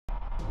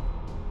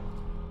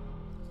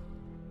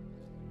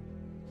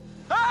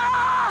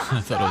I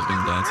thought I was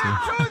gonna die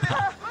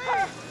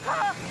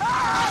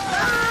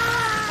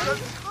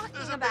What are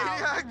you talking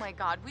about? Oh my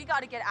god, we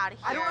gotta get out of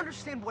here. I don't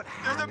understand what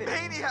happened. There's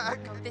a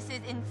maniac! No, this is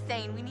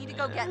insane. We need to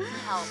go get some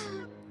help.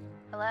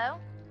 Hello?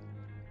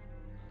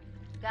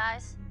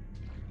 Guys?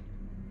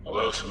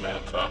 Hello,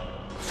 Samantha.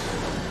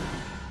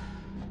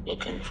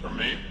 Looking for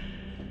me?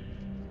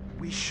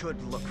 We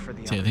should look for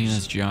the too. See, I others. think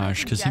that's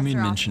Josh, because he made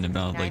mention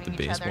about like the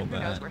Igniting each other. baseball Who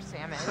knows bat. where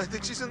Sam is? I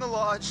think she's in the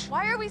lodge.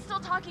 Why are we still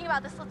talking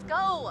about this? Let's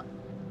go!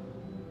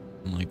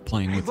 And, like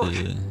playing Hey, with look.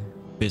 the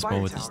baseball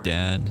Fire with his tower.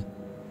 dad.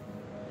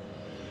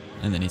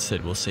 And then he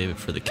said we'll save it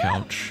for the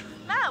couch.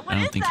 Matt, what I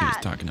don't is think that? he was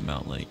talking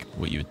about like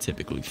what you would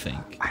typically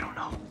think. I don't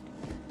know.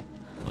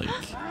 Like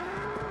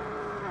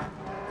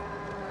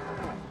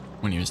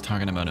when he was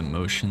talking about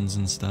emotions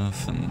and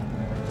stuff and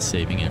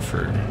saving it for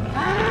the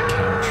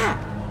couch.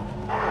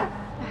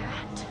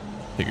 Matt,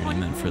 Figured What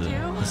he are meant you for the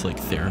gonna do? his like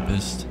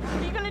therapist.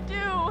 what are you gonna do?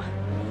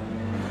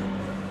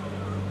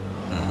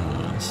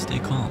 Stay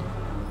calm.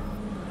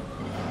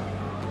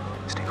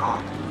 Stay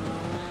calm.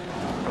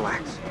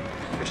 Relax.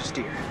 They're just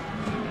deer.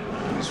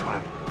 I just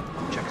want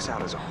to check us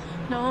out is all.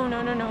 No,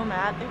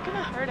 Matt. They're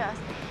gonna hurt us.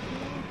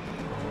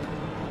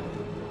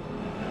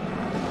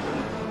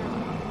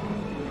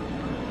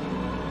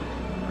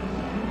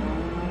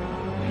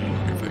 I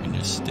wonder if I can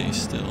just stay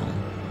still.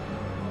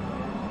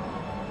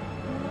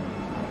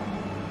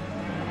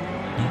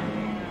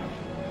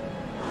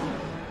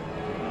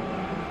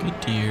 Good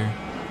deer.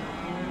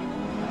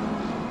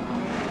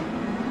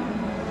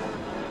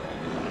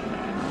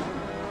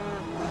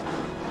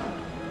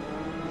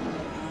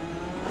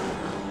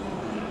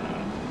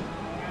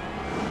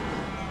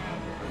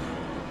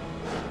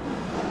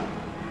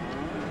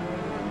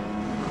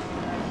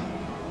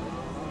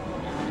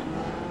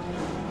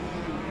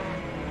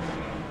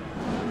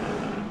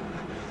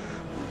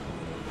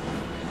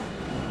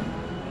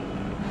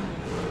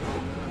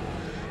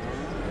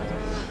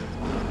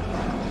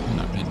 I'm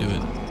not gonna do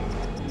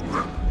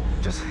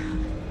it. Just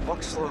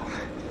walk slow.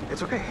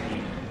 It's okay.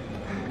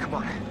 Come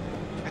on.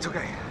 It's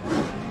okay.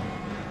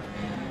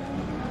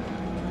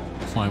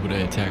 Why would I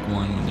attack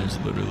one when there's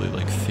literally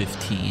like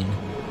 15?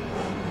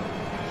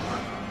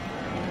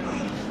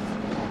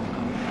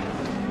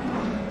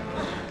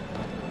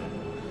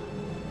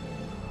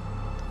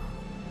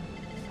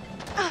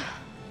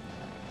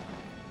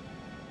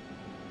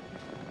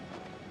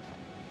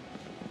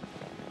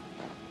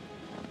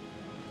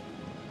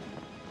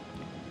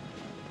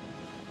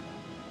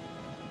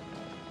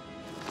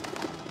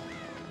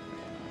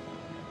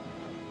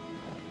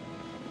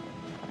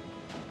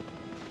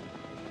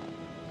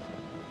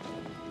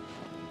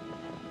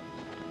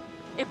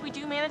 If we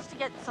do manage to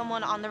get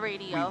someone on the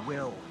radio, We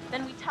will.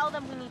 then we tell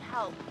them we need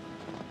help.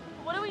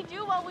 But what do we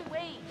do while we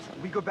wait?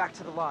 We go back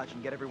to the lodge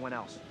and get everyone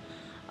else.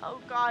 Oh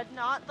god,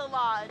 not the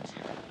lodge.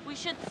 We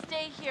should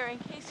stay here in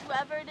case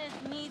whoever it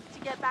is needs to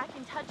get back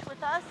in touch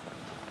with us.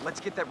 Let's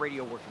get that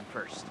radio working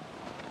first.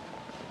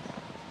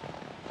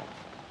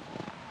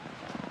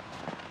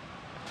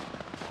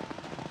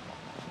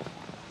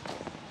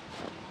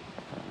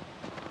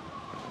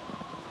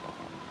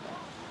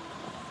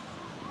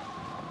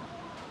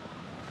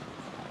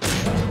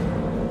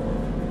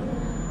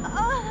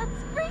 Oh,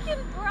 that's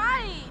freaking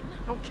bright!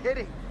 No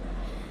kidding.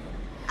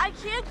 I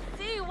can't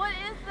see. What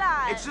is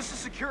that? It's just a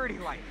security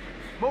light.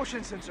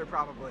 Motion sensor,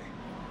 probably.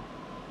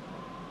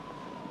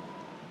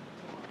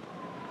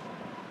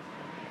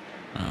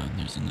 And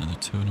there's another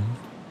totem.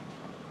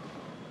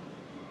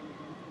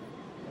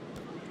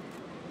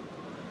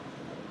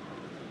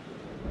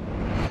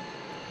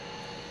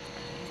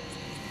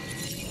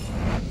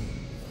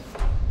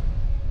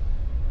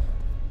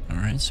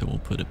 Alright, so we'll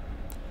put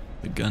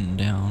the gun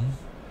down.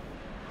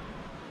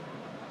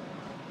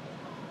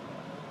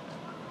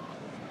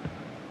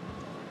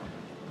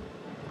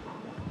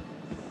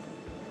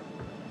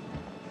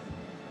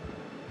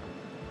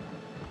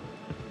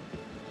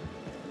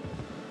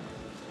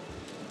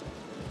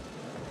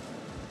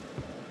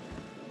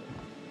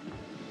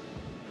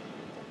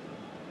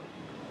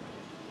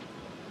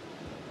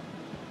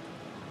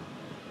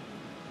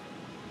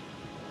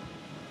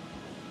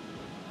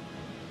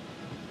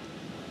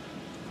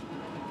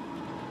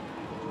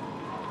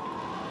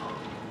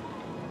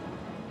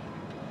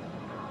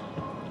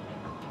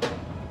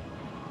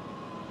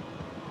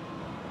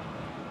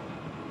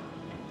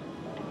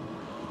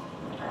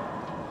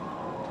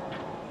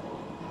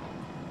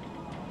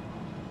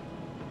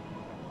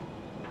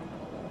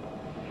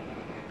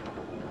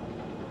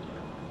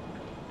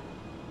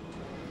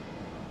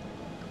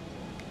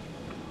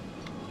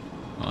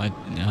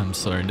 I'm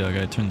sorry, Doug.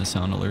 I turned the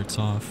sound alerts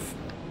off.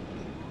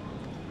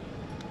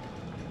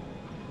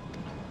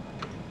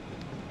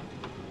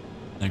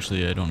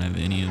 Actually, I don't have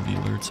any of the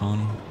alerts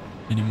on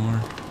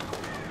anymore.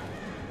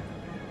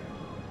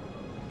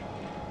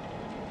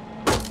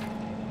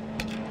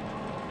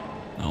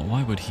 Oh,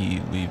 why would he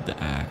leave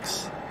the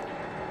axe?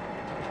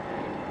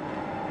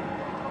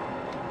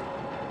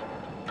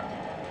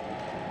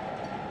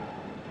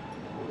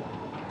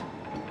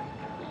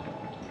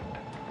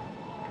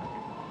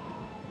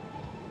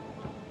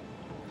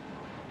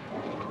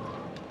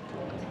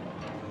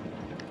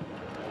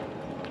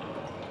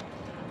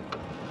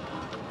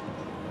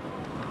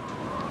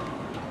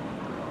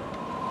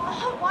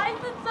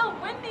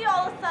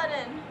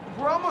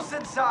 We're almost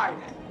inside.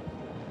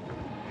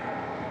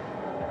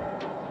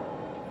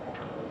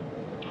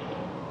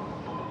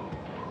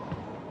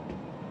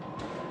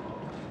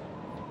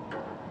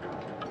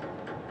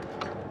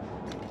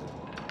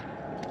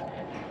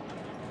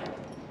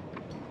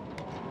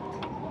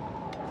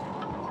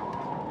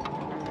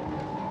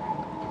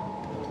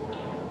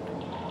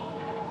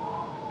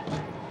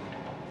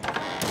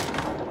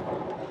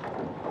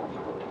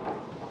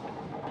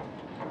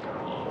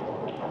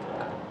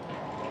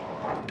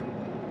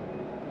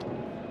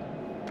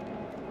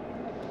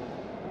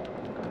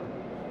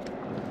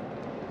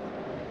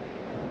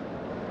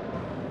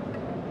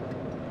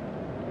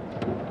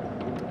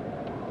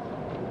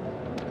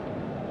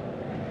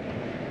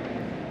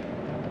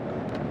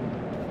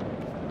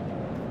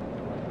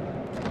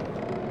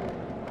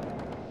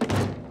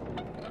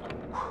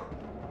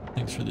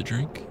 Thanks for the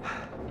drink.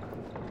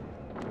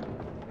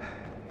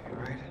 You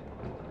right?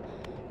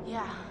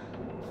 Yeah.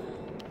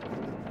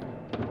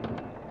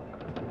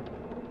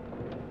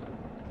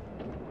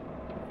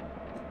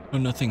 Oh,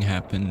 nothing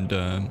happened.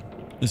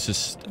 It's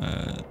just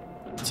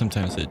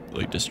sometimes it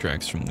like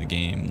distracts from the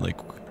game, like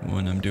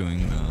when I'm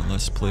doing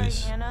less plays.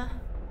 Sorry, Hannah.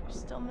 You're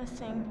still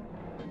missing.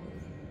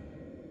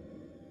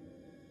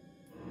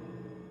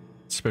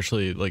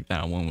 Especially like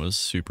that one was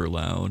super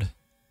loud.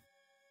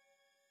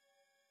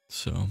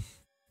 So,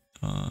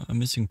 a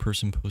missing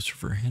person poster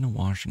for Hannah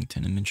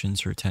Washington. It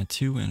mentions her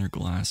tattoo and her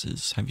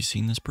glasses. Have you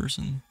seen this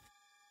person?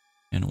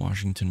 Hannah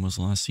Washington was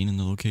last seen in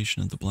the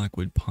location of the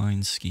Blackwood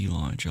Pines Ski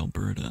Lodge,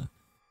 Alberta,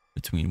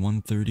 between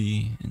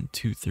 1:30 and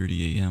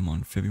 2:30 a.m.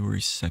 on February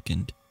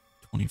 2nd,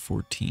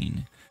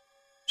 2014.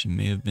 She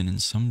may have been in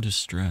some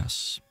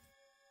distress.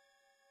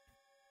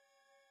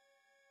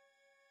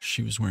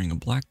 She was wearing a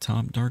black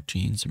top, dark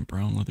jeans, and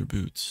brown leather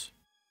boots.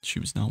 She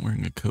was not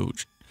wearing a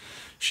coat.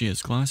 She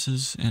has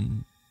glasses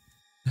and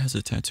has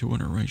a tattoo on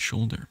her right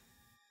shoulder.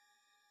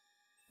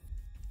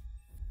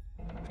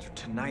 After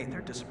tonight, their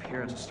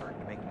disappearance is starting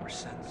to make more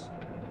sense.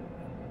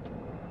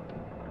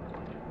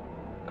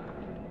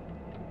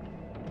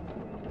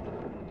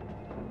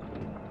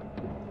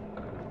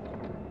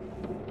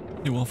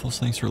 Hey Waffles,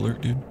 thanks for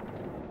alert, dude.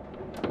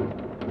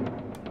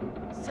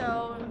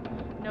 So,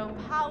 no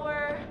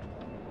power.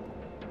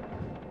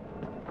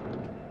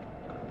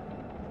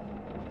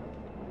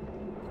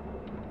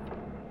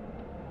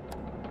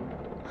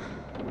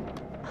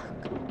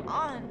 Come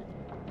on.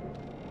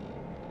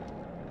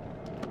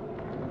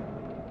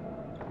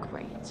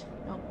 Great,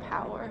 no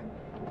power.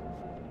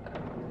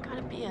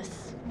 Gotta be a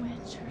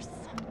switch or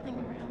something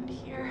around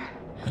here.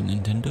 A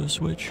Nintendo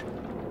Switch?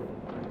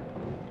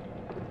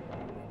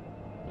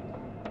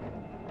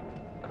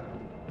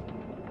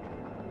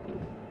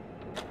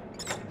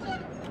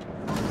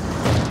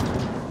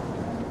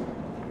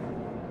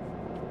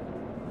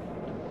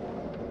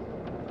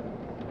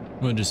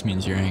 Well, it just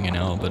means you're hanging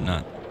out, but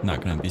not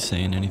gonna be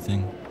saying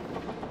anything.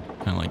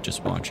 Kind of like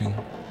just watching.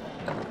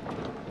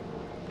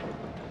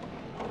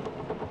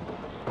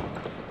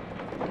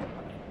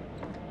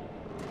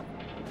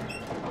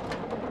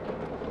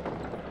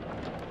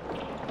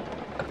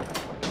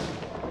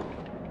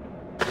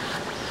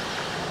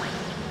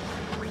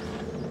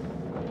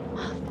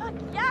 Oh, fuck,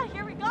 yeah,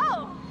 here we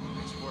go.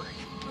 Nice work.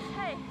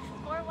 Okay,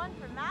 score 1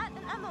 for Matt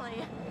and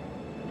Emily.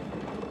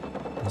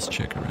 Let's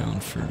check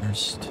around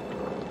first.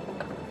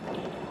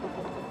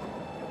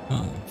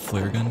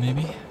 Flare gun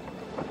maybe? Here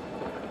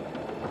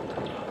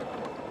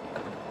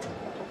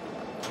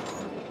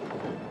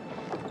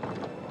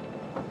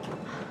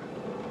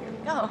we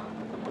go.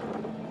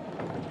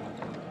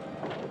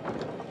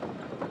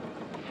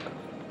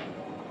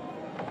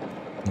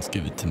 Let's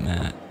give it to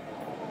Matt.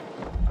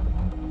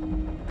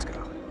 Let's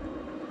go.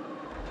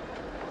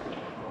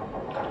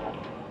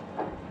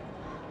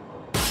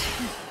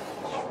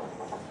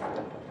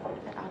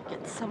 Bet I'll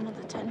get someone's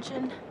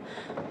attention.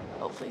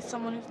 Hopefully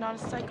someone who's not a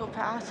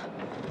psychopath.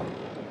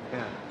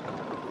 Yeah.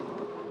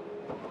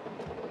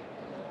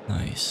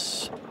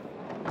 Nice.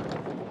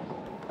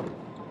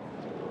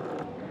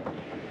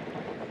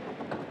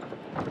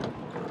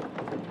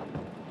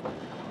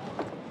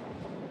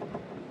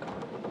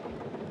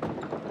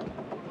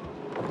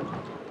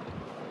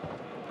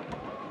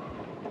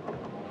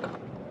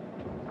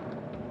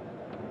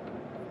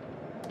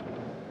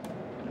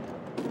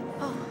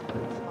 Oh,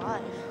 it's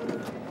alive.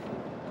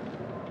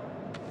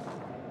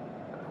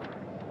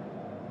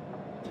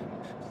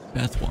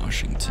 Beth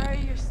Washington. Sorry,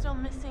 you're still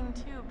missing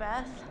too,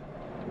 Beth.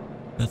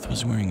 Beth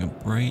was wearing a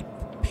bright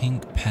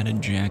pink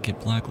padded jacket,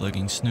 black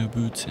leggings, snow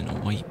boots, and a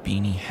white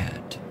beanie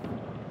hat.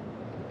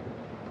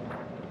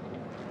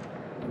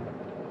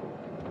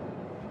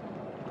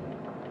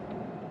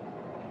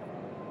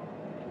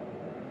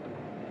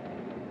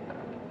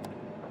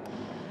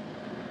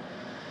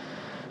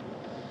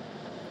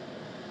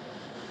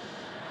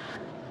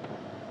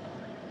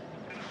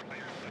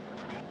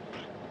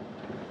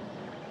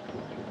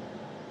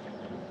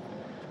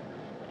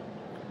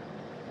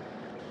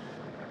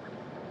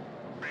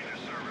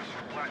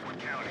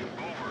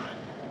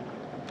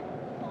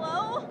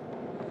 Hello?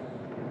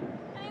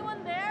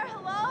 Anyone there?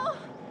 Hello?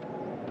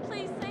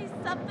 Please say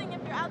something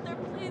if you're out there,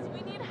 please.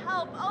 We need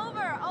help.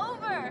 Over,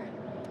 over.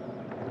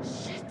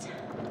 Shit.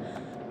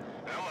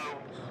 Hello?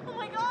 Oh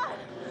my god.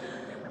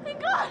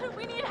 Thank God.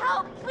 We need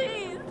help,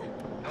 please.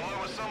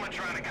 Hello, is someone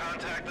trying to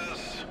contact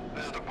us?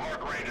 This is the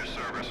Park Ranger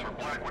Service for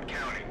Blackwood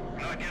County.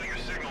 I'm not getting your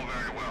signal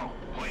very well.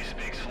 Please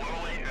speak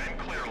slowly and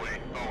clearly.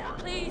 Over.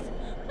 Please,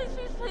 please,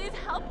 please, please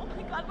help. Oh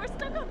my god, we're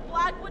stuck on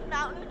Blackwood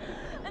Mountain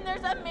and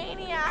there's a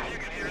maniac. If you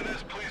can hear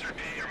this, please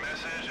repeat your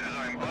message as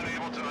I'm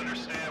unable to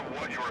understand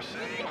what you are We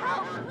saying. need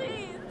help, Over.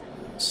 please.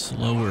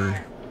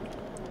 Slower.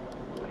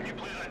 Can you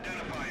please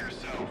identify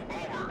yourself?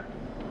 Over.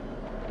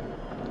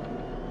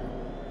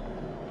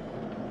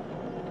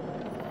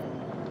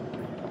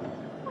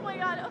 Oh my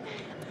god,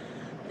 okay.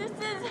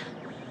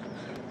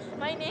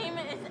 My name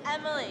is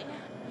Emily.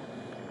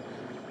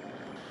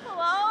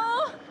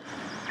 Hello?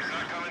 You're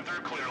not coming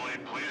through clearly.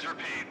 Please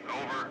repeat.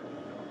 Over.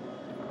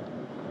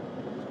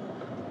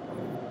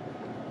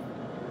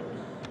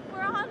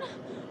 We're on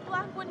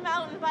Blackwood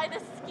Mountain by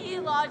the ski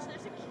lodge.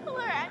 There's a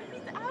killer and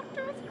he's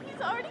after us.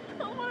 He's already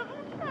killed one of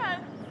our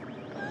friends.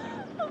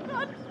 Oh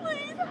god,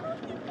 please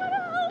help. You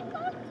gotta help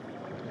us.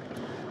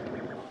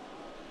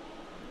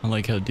 I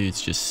like how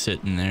dude's just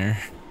sitting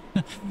there.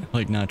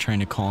 Like not trying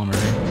to call him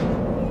right.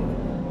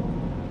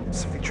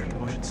 Something tripped the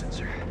motion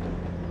sensor.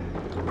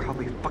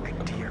 Probably a fucking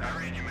deer. I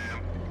read you, ma'am.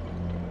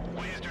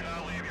 Please do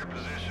not leave your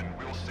position.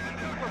 We will send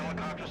out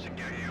helicopters to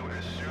get you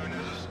as soon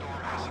as the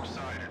storm has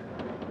subsided.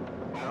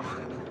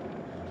 Over.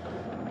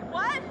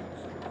 What?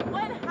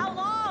 When? How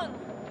long?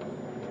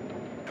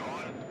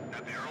 Dawn,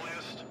 at the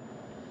earliest.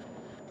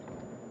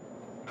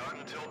 Not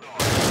until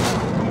dawn.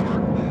 Over.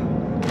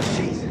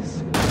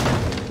 Jesus.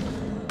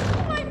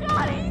 Oh my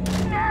god, he's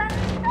here!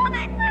 He's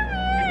coming for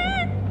me!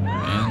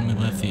 And we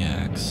left the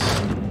axe.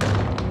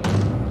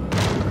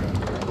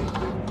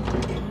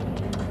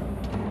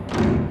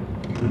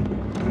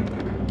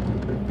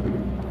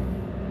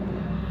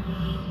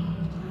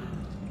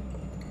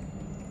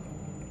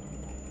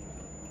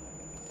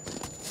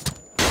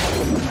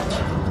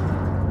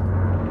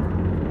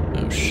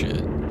 Oh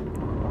shit.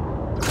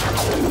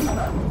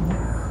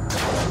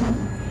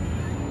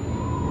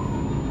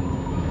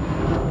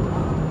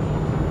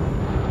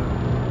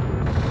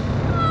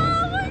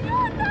 Oh my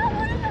god, that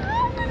was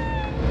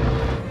happening!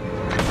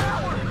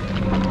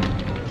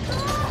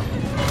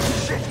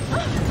 Shit!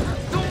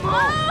 Don't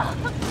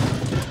move!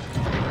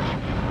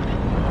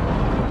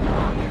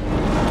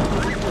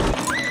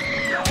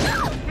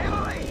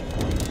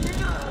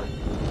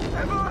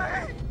 Emily! Emily!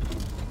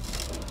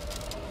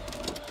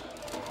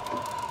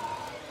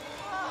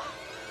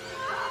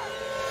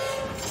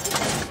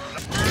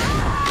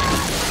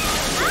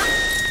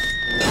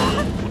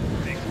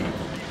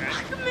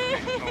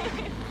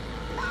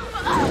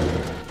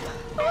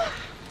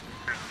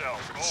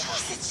 Yourself. Over.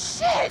 Jesus,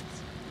 shit!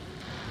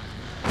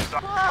 No,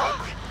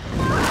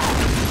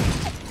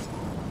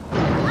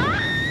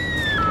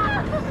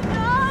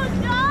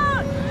 no!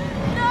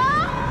 No!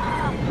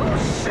 Oh,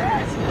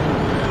 shit!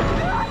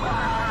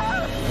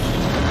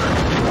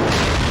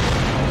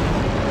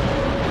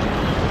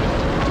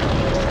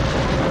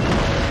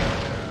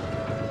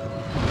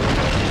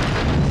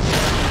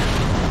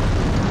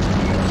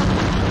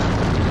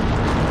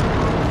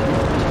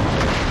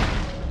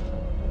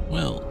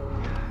 Well.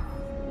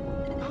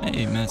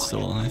 Hey, Matt's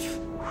still alive.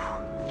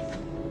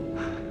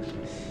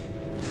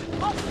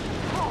 Oh,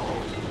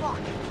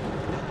 fuck!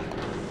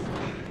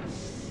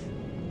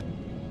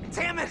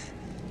 Damn it!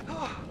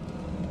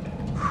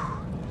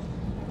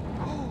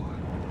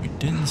 We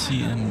didn't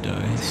see M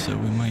die, so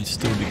we might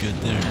still be good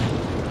there.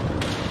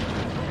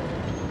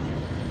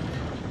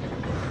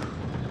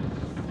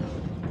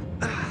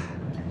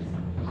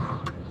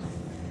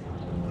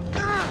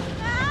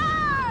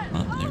 Matt!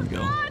 Oh, there we go.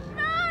 God,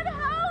 Matt,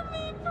 help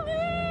me,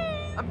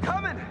 please! I'm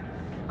coming!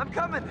 I'm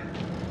coming!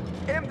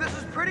 Em, this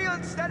is pretty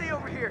unsteady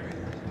over here.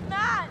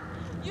 Matt,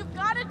 you've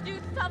got to do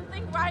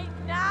something right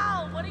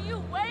now. What are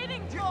you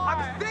waiting for?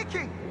 I'm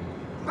thinking!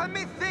 Let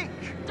me think!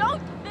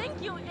 Don't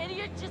think, you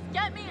idiot. Just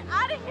get me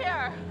out of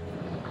here.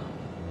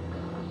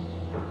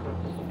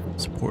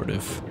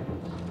 Supportive.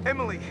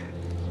 Emily,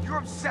 you're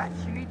upset.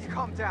 You need to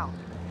calm down.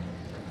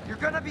 You're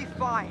gonna be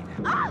fine.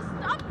 Ah,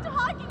 stop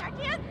talking. I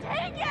can't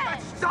take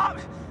it. Stop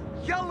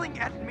yelling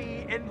at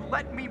me and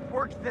let me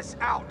work this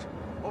out,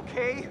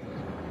 okay?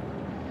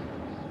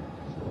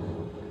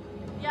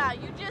 Yeah,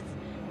 you just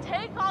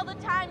take all the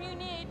time you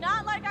need.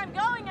 Not like I'm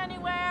going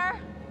anywhere.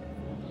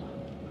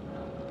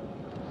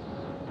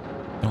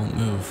 Don't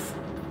move.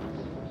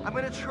 I'm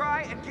gonna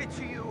try and get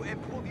to you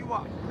and pull you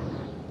up.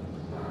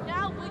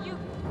 Now, will you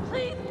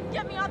please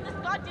get me on this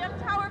goddamn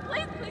tower?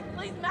 Please, please,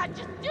 please, Matt,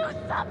 just do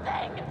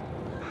something.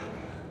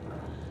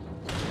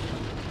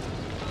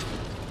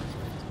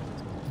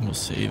 We'll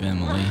save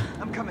Emily.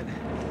 I'm coming.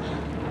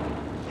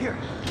 Here.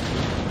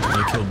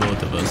 They'll kill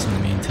both of us in the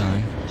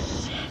meantime.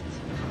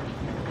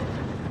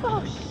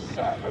 Oh,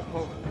 shit.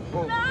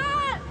 Oh.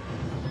 Matt!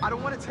 I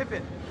don't want to tip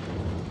it.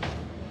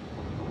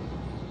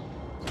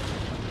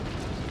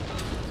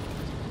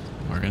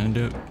 We're gonna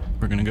do it.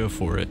 We're gonna go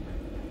for it.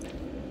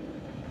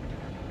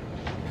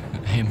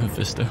 Hey,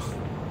 Mephisto.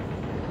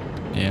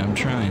 Yeah, I'm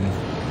trying.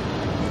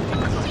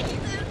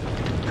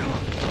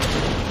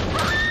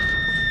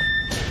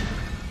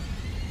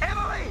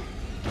 Emily!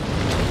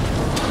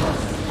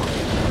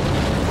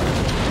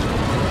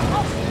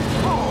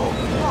 Oh,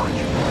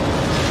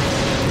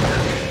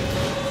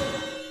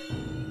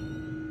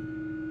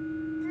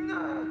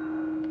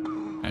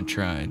 fuck! I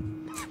tried.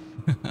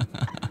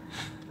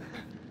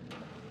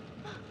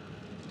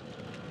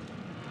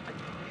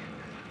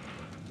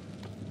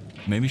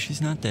 Maybe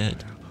she's not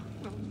dead.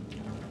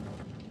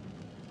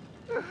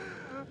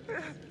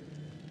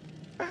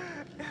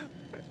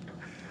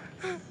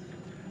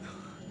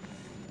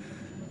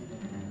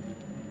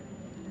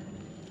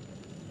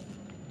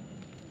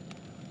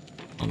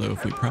 Although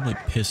if we probably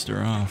pissed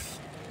her off,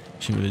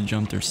 she would have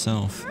jumped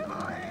herself.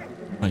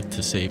 Like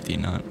to safety,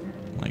 not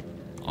like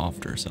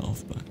offed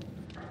herself, but.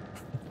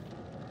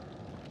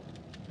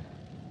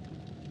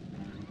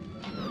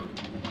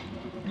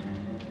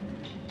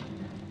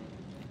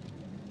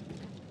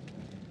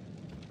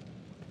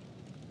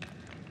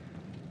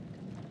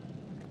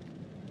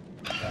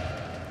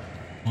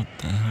 What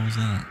the hell is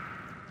that?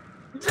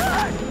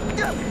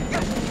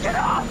 Get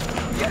off!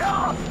 Get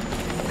off!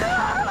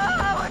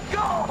 Let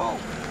go!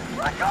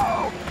 Let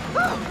go!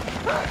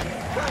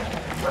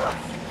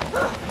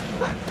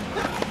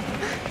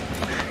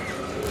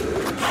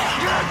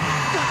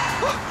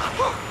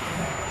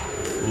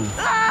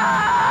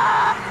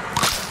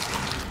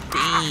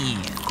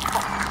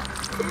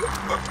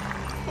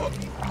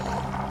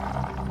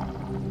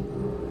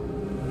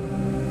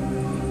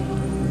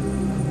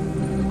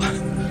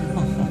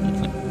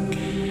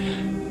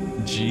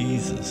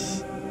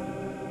 Jesus.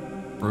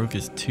 Broke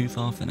his tooth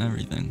off and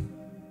everything.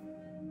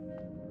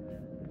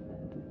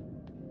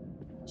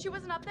 She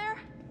wasn't up there?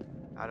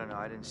 I don't know,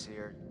 I didn't see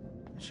her.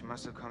 She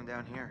must have come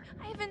down here.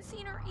 I haven't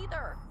seen her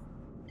either.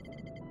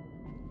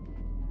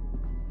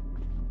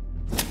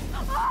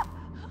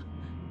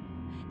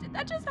 Did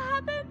that just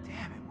happen?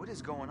 Damn it, what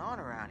is going on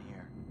around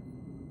here?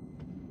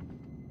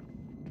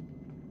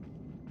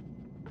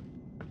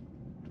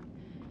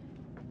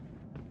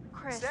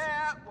 Chris.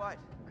 Sam, what?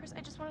 Chris,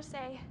 I just want to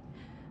say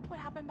what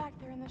happened back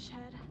there in the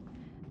shed.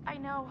 I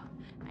know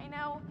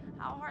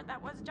how hard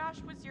that was. Josh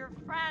was your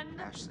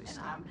friend. Ashley, and,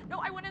 stop. no,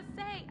 I want to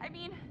say, I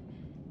mean,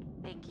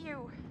 thank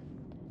you.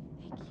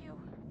 Thank you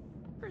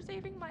for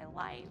saving my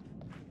life.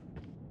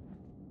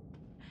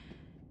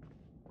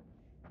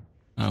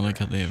 I like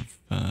how they have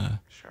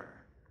Sure,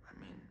 I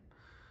mean,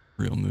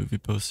 real movie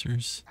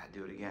posters. I'd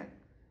do it again.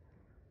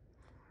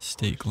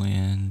 Stake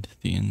Land,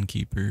 The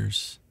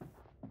Innkeepers.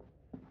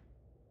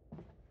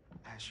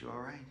 Ash, you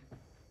alright?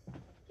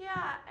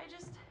 Yeah,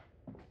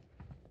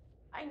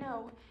 I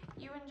know.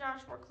 You and Josh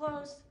were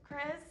close,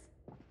 Chris.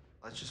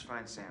 Let's just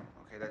find Sam,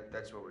 okay?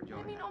 That's what we're doing.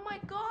 I mean, now. oh my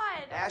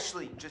God.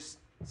 Ashley, just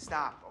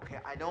stop, okay?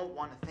 I don't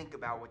want to think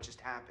about what just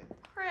happened.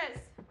 Chris.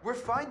 We're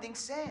finding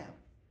Sam.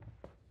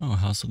 Oh,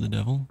 House of the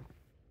Devil?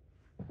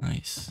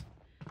 Nice.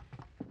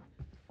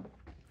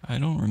 I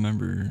don't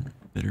remember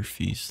Bitter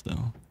Feast,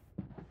 though.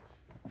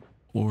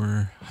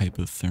 Or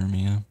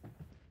Hypothermia.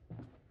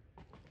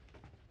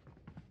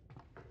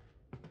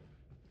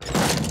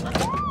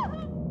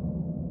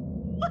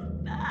 What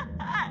the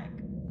heck?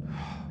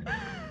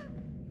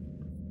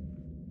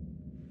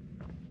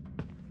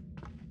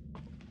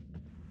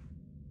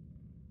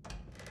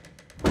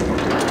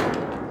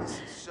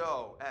 This is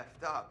so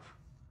effed up.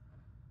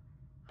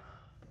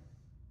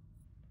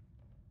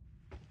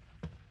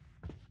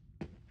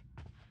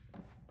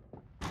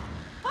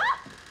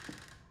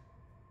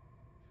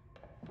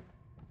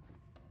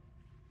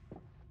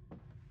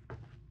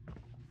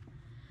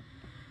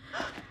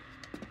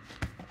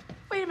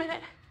 Wait a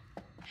minute.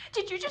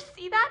 Did you just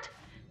see that?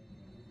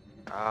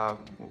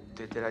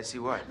 Did I see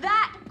what?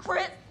 That,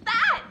 Chris,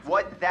 that!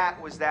 What that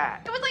was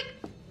that? It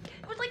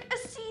was like a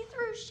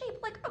see-through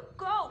shape, like a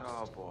ghost.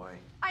 Oh boy.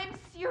 I'm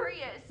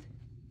serious.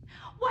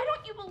 Why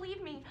don't you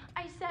believe me?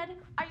 I said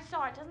I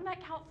saw it. Doesn't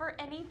that count for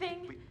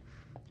anything? We've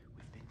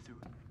been through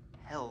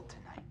hell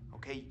tonight,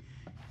 okay?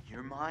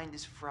 Your mind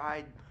is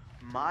fried.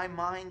 My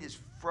mind is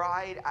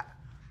fried.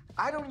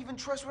 I don't even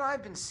trust what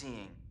I've been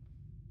seeing.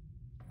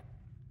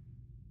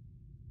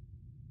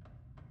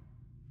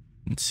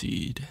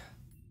 Concede.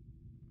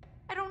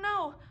 I don't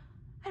know.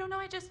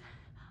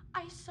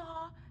 I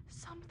saw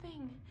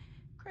something.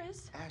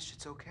 Chris? Ash,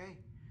 it's okay.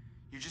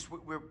 You're just,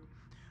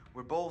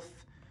 we're both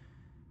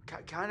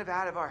kind of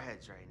out of our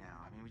heads right now.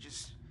 I mean,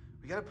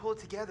 we gotta pull it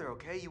together,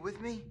 okay? You with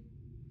me?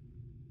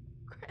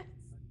 Chris?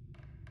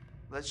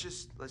 Let's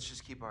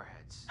just keep our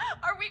heads.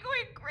 Are we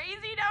going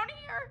crazy down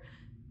here?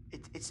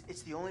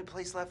 It's the only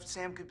place left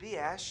Sam could be,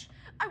 Ash.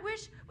 I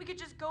wish we could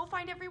just go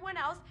find everyone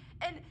else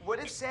and... What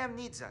if Sam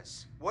needs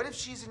us? What if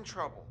she's in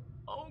trouble?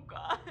 Oh,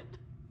 God.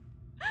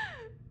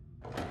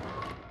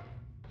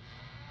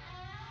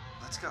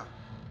 Let's go.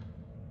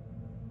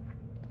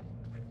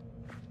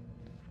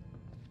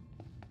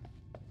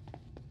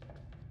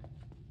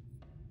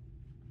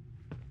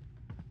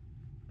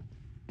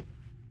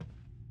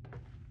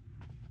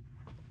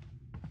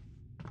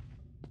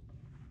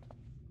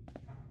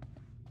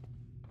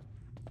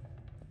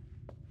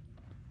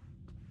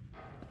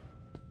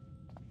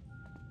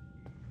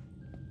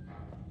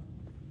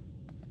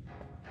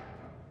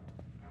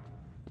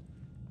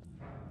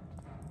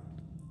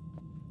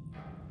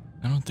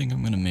 think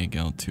I'm gonna make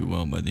out too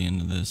well by the end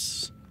of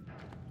this.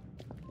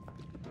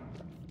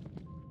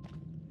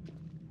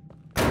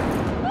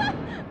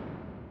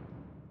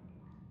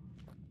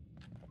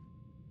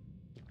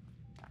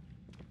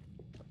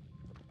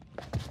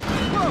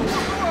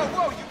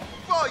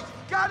 Whoa, you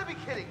gotta be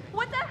kidding me.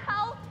 What the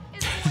hell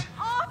is going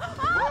on?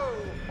 Whoa.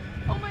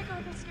 Oh my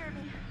god, that scared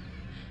me.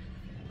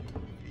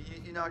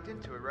 You knocked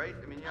into it, right?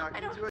 I mean, you knocked I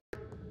don't- into it?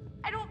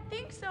 I don't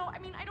think so. I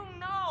mean, I don't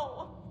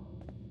know.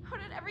 How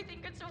did everything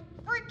get so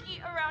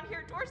freaky around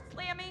here? Doors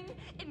slamming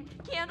and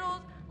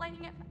candles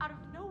lighting up out of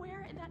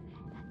nowhere, and that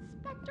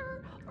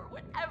specter or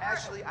whatever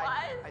Ashley, it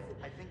was.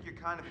 I think you're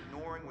kind of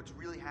ignoring what's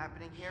really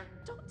happening here.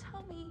 Don't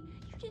tell me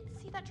you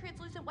didn't see that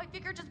translucent white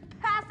figure just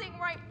passing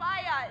right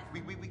by us.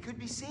 We could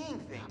be seeing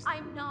things.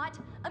 I'm not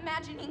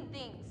imagining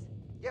things.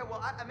 Yeah,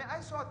 well, I mean, I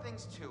saw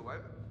things too.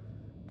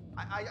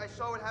 I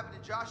saw what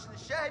happened to Josh in the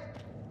shed.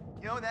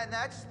 You know,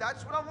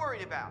 that's what I'm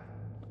worried about.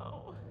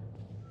 Oh,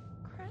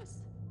 Chris,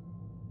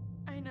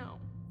 I know.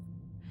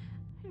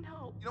 You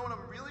know what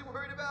I'm really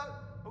worried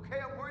about? Okay,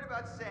 I'm worried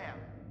about Sam.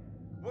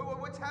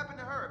 What's happened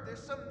to her? If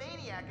there's some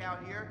maniac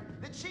out here,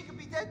 then she could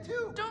be dead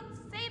too. Don't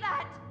say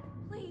that,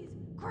 please,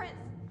 Chris.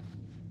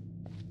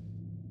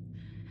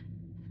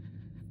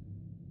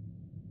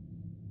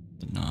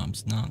 The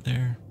knob's not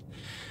there.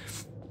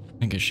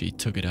 I guess she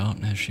took it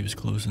out as she was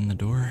closing the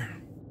door.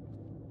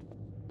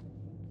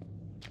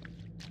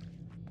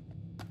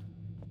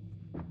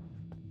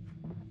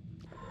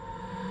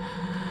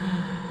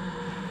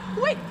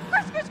 Wait,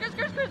 Chris,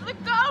 the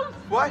ghost!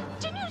 What?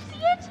 Didn't you see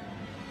it?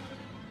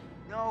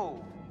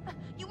 No.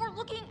 You were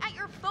looking at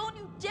your phone,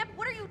 you dip.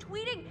 What are you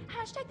tweeting?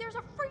 Hashtag there's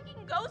a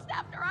freaking ghost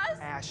after us.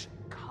 Ash,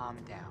 calm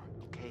down,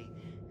 okay?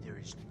 There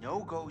is no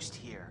ghost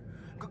here.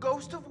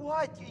 Ghost of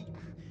what?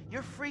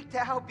 You're freaked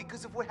out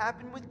because of what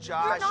happened with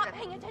Josh. You're not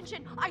paying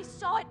attention. I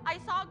saw it. I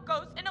saw a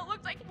ghost, and it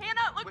looked like Hannah.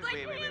 It looked like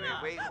Hannah.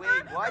 Wait,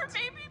 Her what?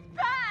 baby's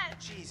pet.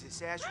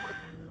 Jesus, Ash,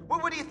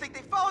 what do you think?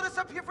 They followed us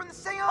up here from the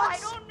seance? I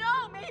don't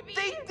know, maybe.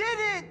 They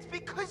didn't,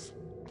 because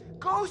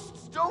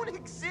ghosts don't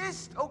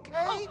exist,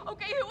 okay? Oh,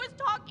 okay, who was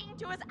talking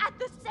to us at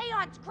the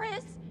seance,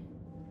 Chris?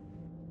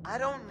 I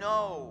don't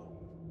know.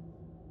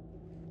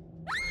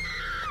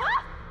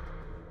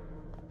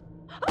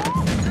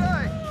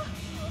 Hey!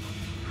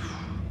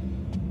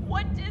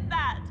 What did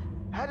that?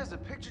 How does a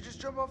picture just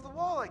jump off the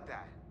wall like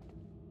that?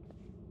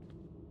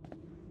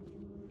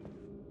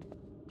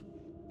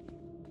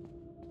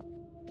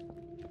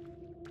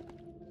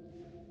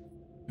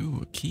 Ooh,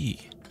 a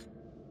key.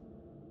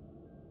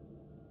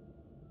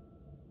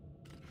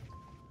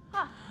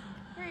 Huh,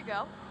 here you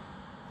go.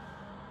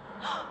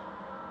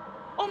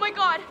 Oh my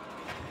god!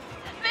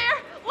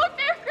 There! Look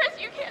there, Chris!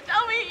 You can't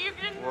tell me you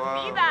didn't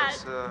see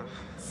that!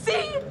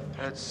 See?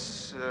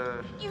 That's,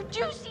 You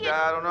do see it!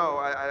 I don't know.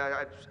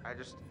 I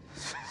just...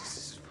 This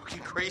is fucking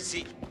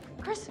crazy.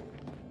 Chris,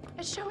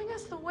 it's showing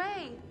us the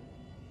way.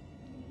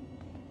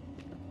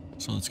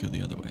 So let's go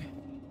the other way.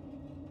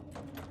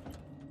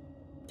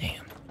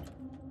 Damn.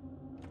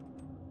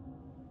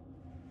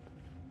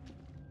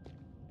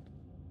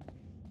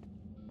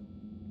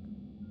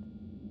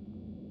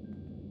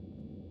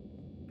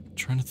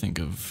 Trying to think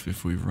of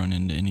if we run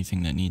into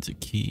anything that needs a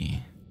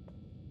key.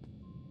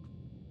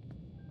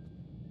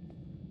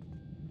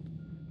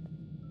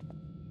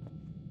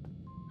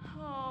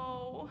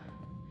 Oh,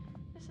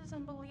 this is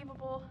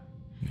unbelievable.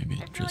 Maybe I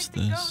feel just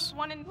like the this. ghost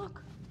wanted.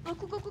 Look,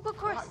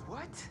 Chris.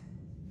 What?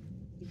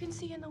 You can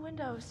see in the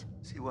windows.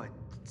 See what?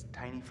 It's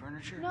tiny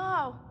furniture?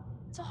 No,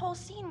 it's a whole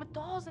scene with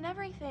dolls and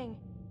everything.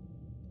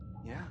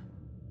 Yeah.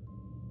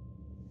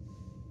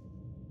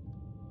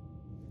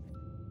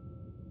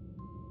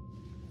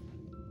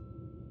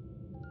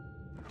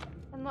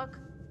 And look,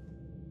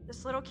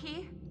 this little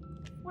key.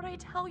 What'd I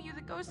tell you?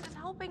 The ghost is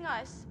helping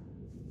us.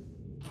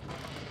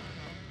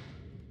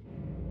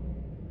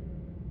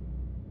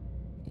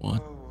 What?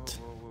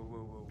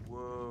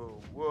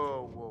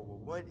 Whoa.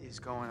 What is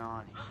going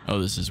on here? Oh,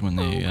 this is when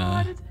they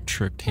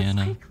tricked It's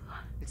Hannah. like-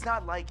 It's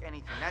not like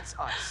anything. That's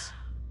us.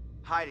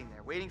 Hiding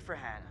there, waiting for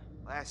Hannah.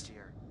 Last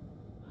year.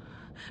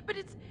 But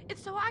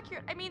it's so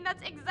accurate. I mean,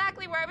 that's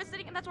exactly where I was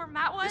sitting, and that's where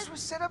Matt was. This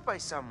was set up by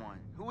someone.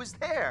 Who was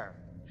there?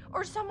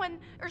 Or someone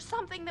or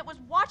something that was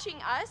watching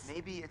us.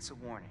 Maybe it's a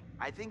warning.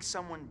 I think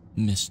someone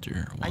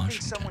Mr. I Washington.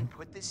 think someone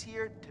put this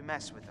here to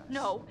mess with us.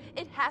 No,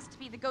 it has to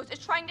be the ghost.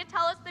 It's trying to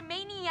tell us the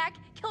maniac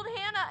killed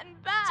Hannah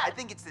and Beth. I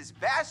think it's this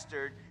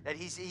bastard that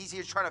he's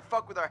here trying to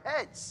fuck with our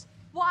heads.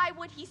 Why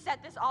would he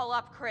set this all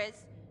up,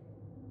 Chris?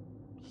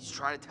 He's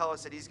trying to tell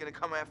us that he's gonna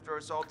come after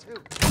us all too.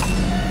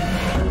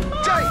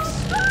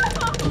 Dice!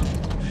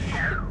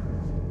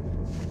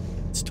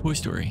 It's Toy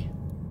Story.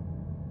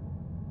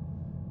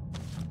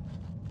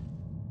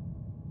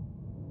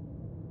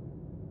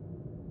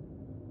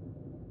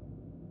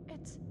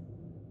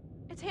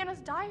 It's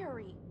Hannah's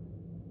diary.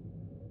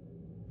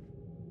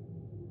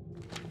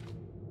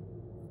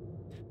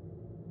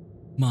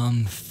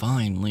 Mom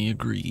finally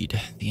agreed.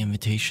 The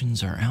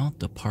invitations are out,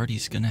 the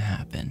party's gonna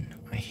happen.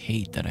 I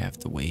hate that I have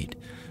to wait.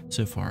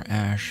 So far,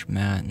 Ash,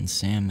 Matt, and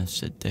Sam have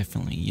said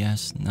definitely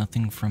yes,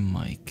 nothing from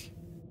Mike.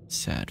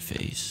 Sad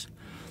face.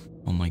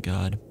 Oh my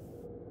god.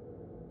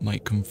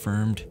 Mike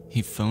confirmed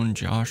he phoned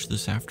Josh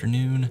this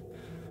afternoon.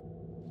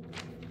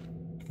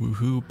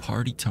 Woohoo,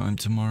 party time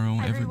tomorrow.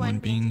 Everyone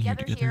being here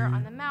together. Here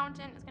on the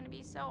mountain is going to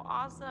be so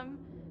awesome.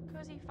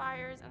 Cozy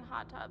fires and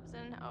hot tubs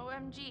and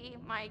OMG,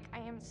 Mike, I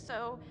am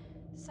so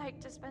psyched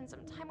to spend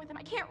some time with him.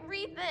 I can't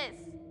read this.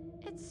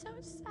 It's so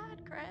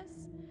sad,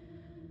 Chris.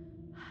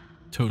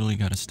 Totally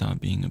gotta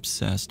stop being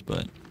obsessed,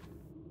 but...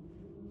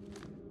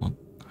 Well,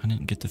 I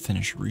didn't get to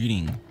finish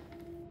reading.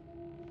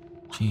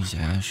 Jeez,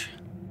 Ash.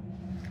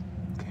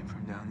 Came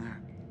from down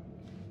there.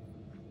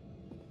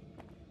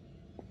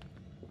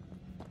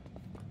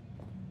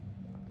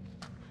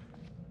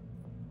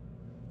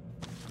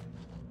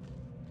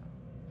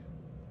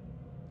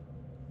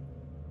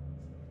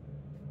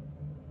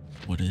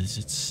 What does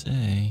it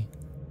say?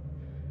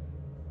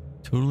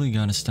 Totally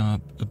gotta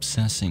stop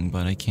obsessing,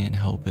 but I can't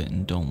help it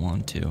and don't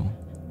want to.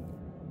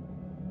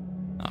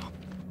 Oh.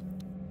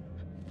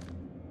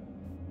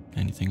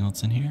 Anything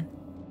else in here?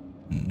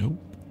 Nope.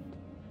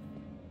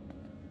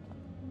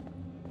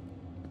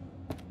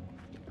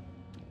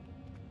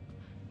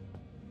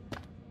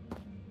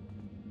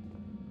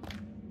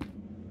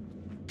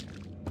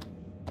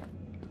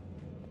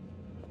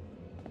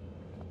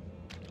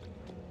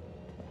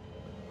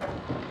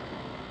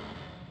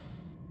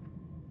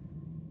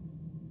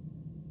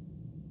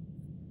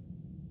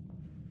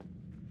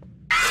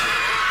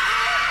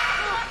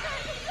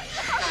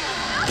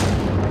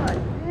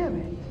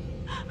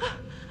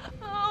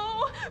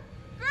 Oh,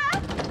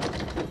 Greg!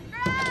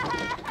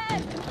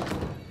 Greg!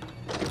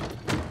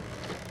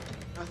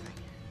 Nothing.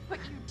 But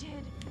you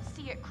did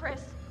see it,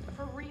 Chris.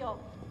 For real.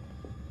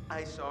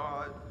 I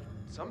saw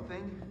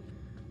something,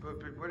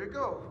 but where'd it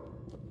go?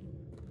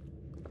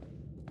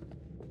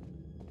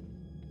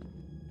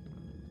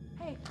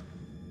 Hey.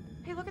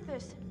 Hey, look at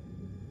this.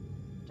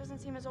 Doesn't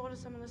seem as old as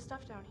some of the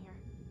stuff down here.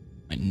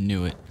 I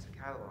knew it. It's a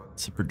catalog.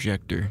 It's a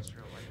projector.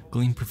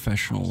 Gleam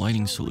Professional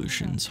Lighting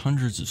Solutions.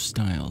 Hundreds of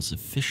styles.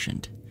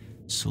 Efficient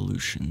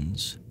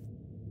solutions.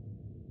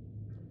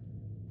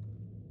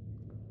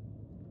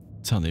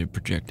 That's how they're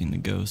projecting the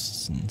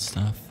ghosts and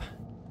stuff.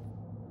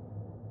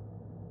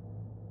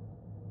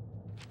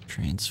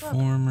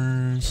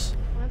 Transformers.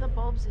 One of the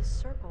bulbs is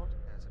circled.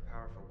 That's a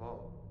powerful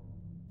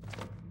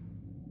bulb.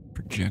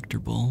 Projector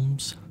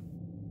bulbs.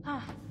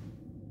 Huh.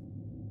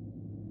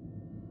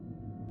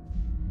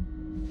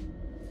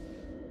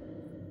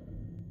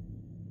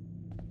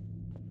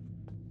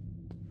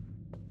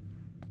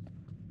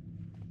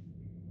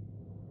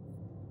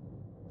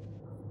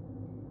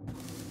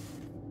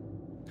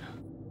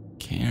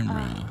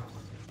 Camera.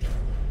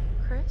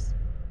 Chris?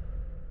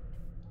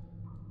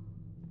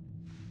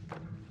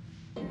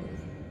 A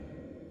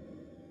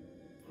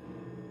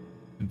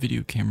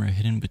video camera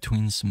hidden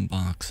between some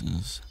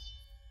boxes.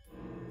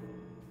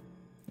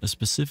 A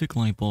specific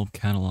light bulb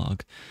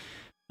catalog.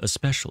 A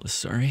specialist,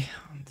 sorry.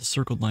 The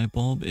circled light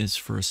bulb is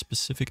for a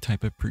specific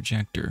type of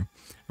projector.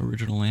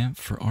 Original lamp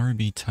for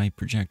RB type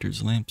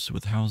projectors. Lamps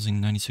with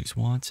housing 96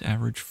 watts,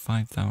 average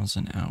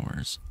 5,000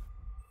 hours.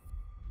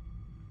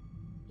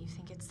 You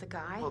think it's the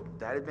guy? Well,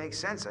 that'd make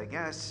sense, I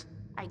guess.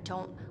 I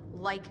don't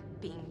like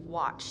being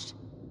watched.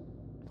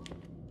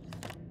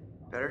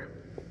 Better?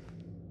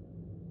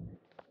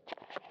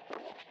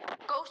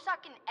 Go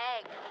suck an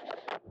egg.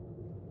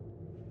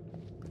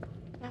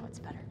 Now it's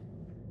better.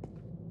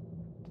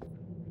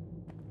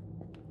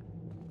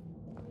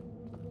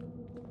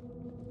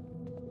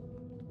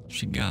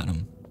 She got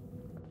him.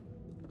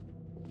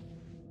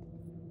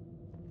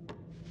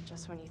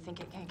 Just when you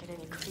think it can't get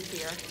any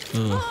creepier.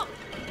 Ugh. Oh!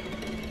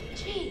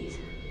 Jeez.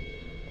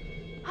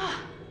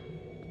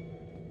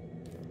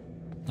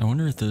 I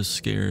wonder if those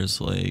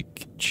scares,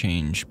 like,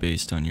 change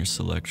based on your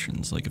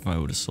selections. Like, if I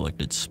would have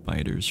selected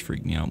spiders,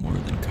 freak me out more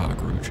than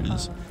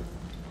cockroaches.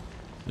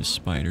 The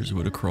spiders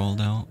would have crawled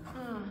out.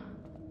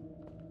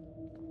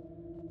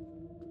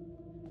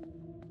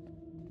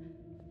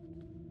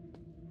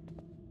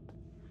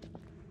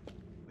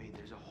 Wait,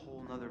 there's a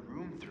whole nother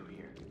room through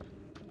here.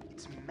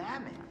 It's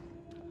mammoth.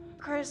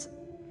 Chris,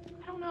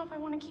 I don't know if I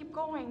want to keep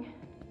going.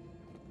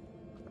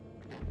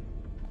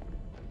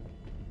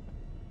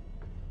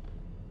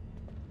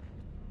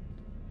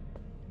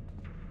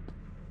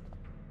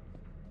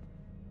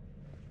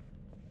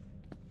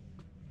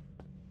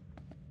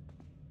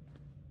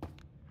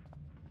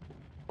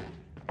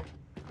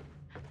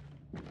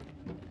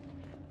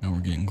 Now we're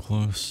getting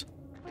close.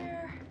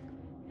 Where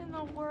in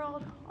the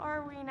world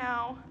are we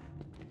now?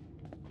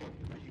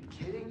 Are you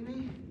kidding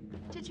me?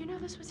 Did you know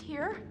this was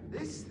here?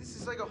 This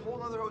is like a whole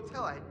nother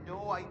hotel. I had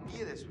no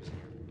idea this was here.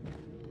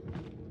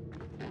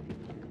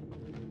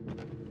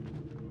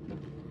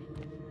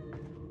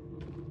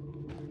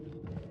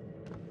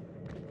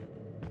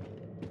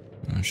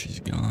 Oh, she's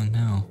gone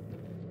now.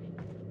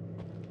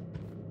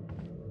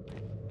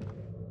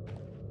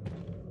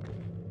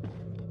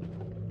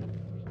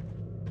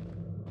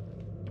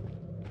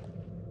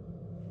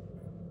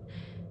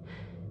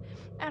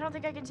 I don't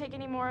think I can take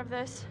any more of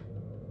this.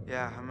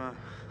 Yeah, I'm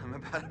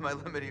about at my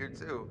limit here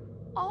too.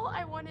 All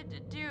I wanted to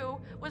do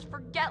was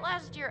forget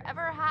last year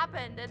ever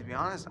happened To and... be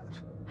honest,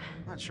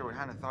 I'm not sure what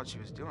Hannah thought she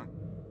was doing.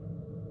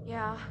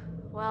 Yeah,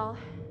 well,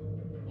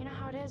 you know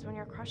how it is when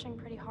you're crushing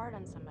pretty hard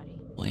on somebody.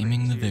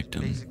 Blaming the She was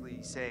victim. basically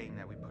saying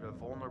that we put a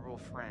vulnerable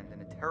friend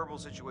in a terrible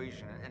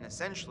situation and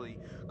essentially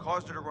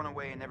caused her to run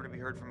away and never to be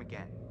heard from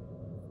again.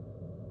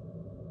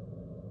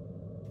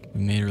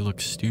 We made her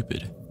look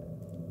stupid.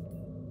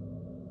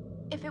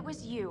 If it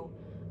was you,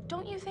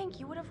 don't you think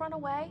you would have run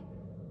away?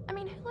 I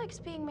mean, who likes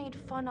being made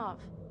fun of?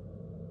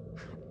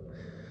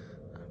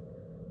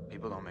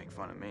 People don't make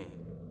fun of me.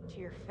 To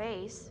your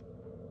face.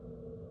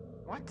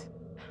 What?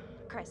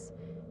 Chris,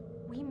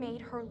 we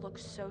made her look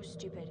so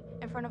stupid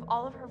in front of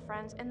all of her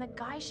friends and the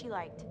guy she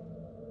liked.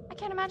 I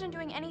can't imagine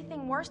doing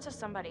anything worse to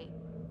somebody.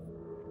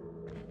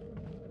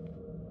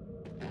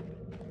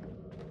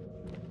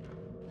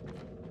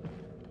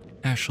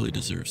 Ashley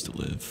deserves to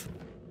live.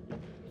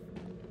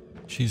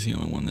 She's the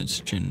only one that's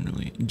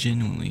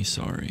genuinely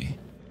sorry.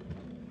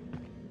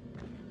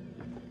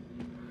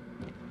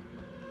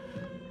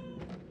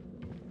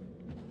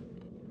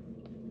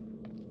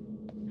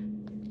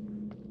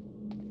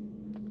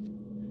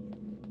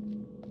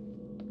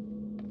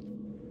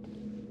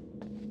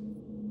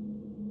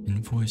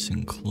 Invoice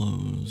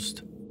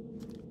enclosed.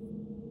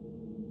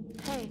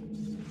 Hey,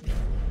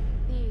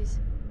 these.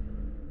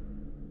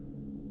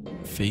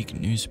 Fake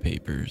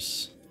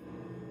newspapers.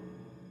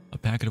 A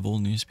packet of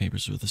old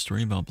newspapers with a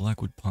story about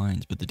Blackwood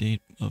Pines, but the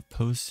date of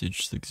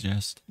postage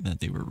suggests that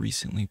they were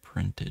recently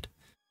printed,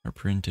 or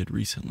printed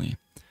recently.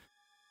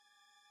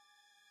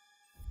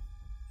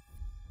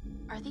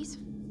 Are these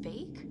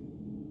fake?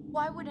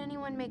 Why would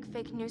anyone make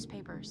fake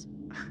newspapers?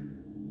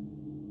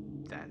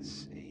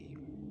 That's a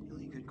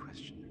really good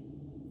question.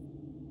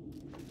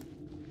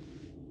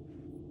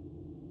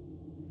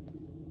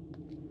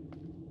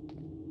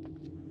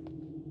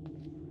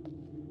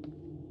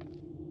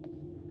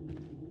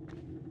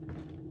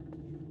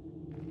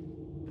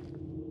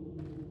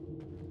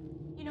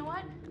 You know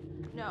what?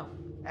 No.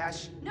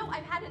 Ash, No,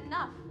 I've had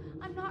enough.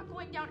 I'm not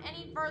going down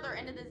any further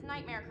into this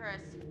nightmare,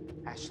 Chris.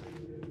 Ashley,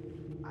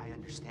 I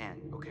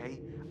understand, okay?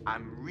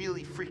 I'm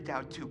really freaked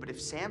out too, but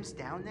if Sam's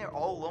down there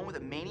all alone with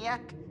a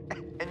maniac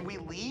and we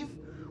leave,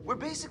 we're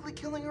basically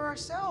killing her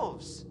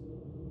ourselves.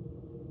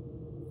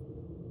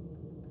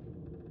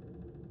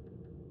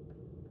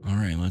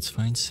 Alright, let's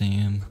find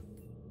Sam.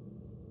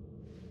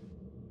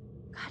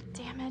 God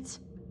damn it.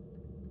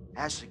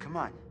 Ashley, come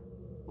on.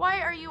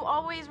 Why are you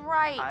always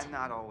right? I'm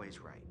not always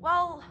right.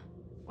 Well,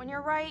 when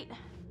you're right,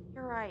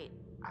 you're right.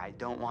 I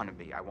don't want to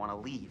be. I want to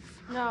leave.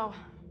 No,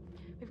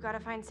 we've got to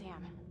find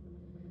Sam.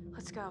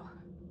 Let's go.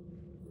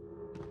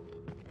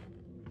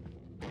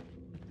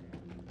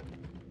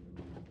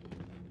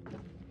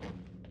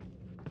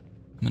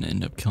 I'm gonna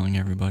end up killing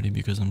everybody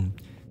because I'm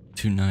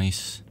too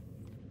nice.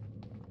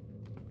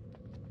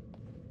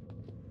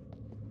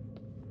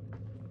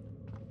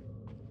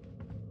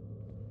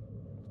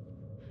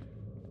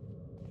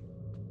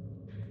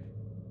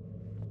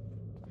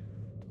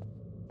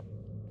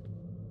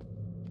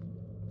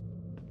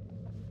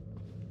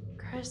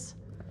 Chris,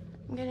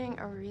 I'm getting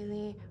a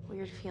really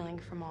weird feeling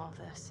from all of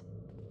this.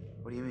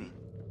 What do you mean?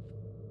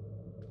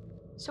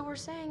 So we're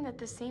saying that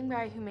the same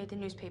guy who made the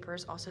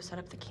newspapers also set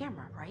up the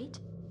camera, right?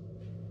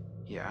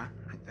 Yeah,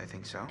 I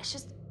think so. It's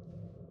just,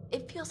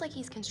 it feels like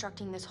he's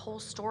constructing this whole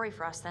story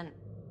for us, then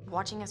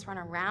watching us run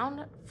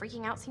around,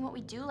 freaking out, seeing what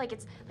we do, like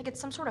it's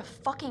some sort of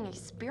fucking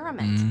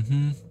experiment.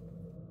 Mm-hmm.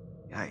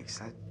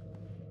 Yikes,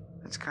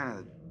 that's kind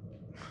of...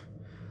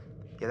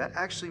 Yeah, that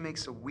actually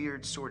makes a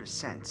weird sort of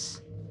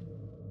sense.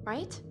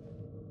 Right?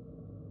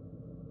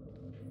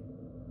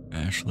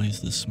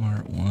 Ashley's the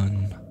smart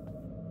one.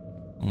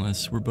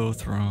 Unless we're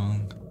both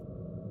wrong.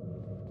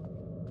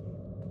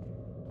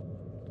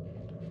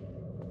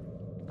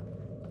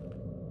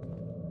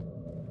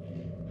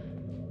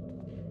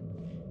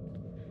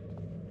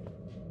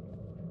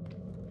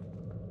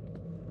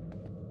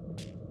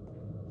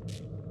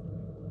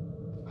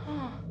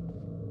 Huh.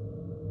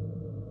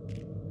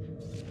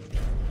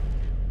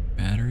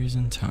 Batteries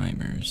and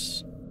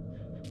timers.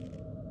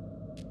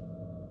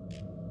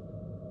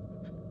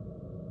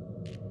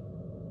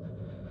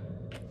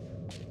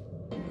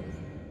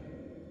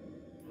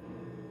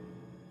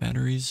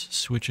 Batteries,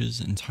 switches,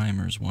 and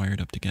timers wired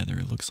up together.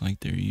 It looks like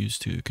they're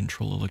used to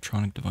control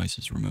electronic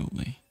devices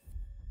remotely.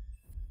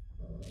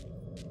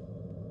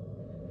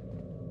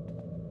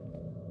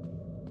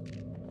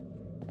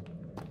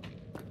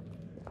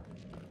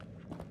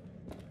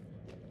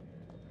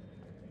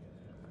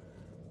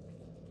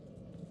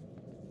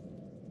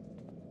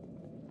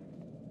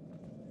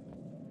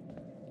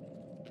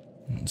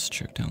 Let's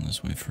check down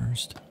this way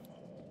first.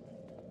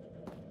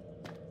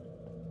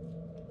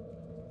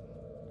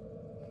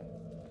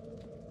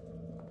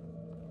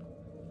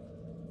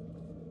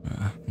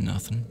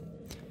 Nothing.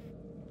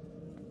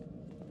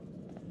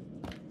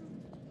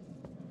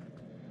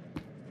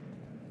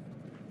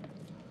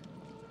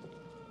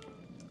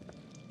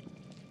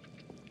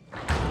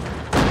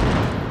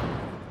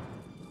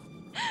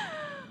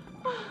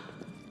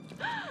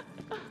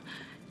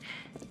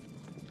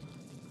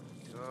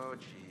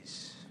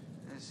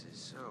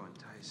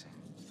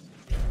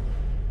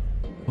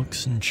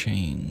 Hooks and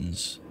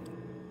chains.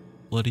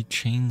 Bloody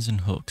chains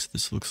and hooks.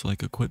 This looks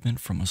like equipment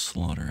from a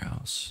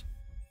slaughterhouse.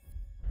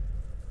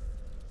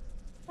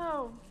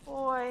 Oh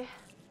boy.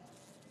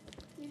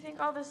 You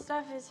think all this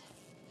stuff is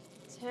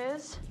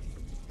his?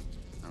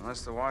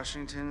 Unless the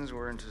Washingtons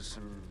were into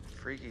some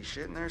freaky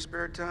shit in their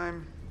spare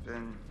time,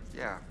 then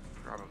yeah,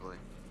 probably.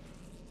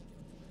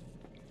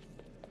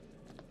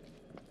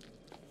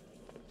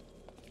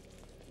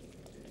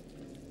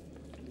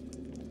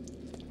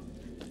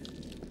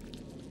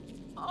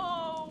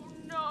 Oh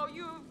no,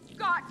 you've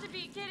got to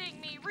be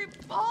kidding me.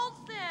 Repulse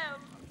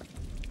him!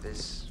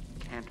 This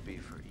can't be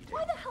for eating.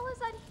 Why the hell is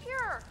that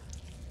here?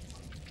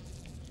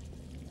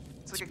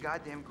 It's like a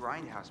goddamn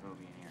grindhouse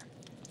movie in here.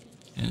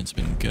 And it's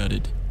been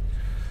gutted.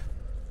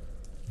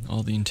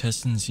 All the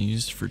intestines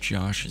used for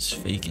Josh's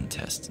fake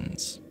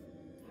intestines.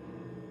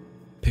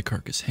 Pig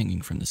carcass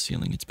hanging from the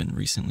ceiling. It's been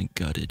recently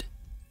gutted.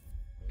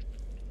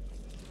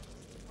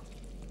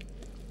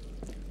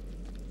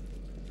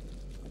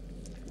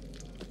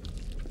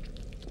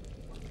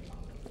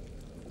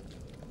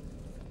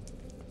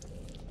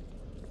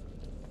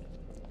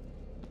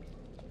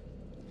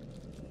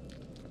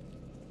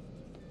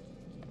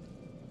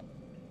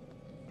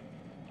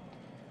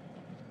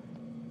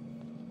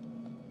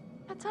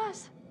 That's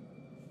us.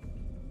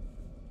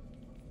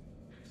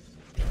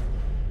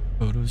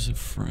 Photos of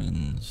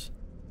friends.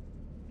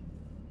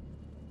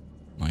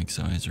 Mike's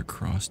eyes are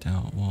crossed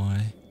out.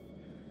 Why?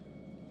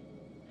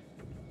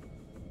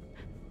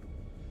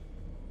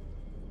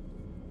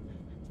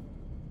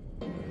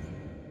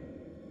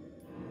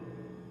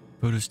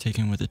 Photos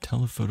taken with a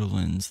telephoto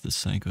lens the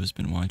psycho's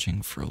been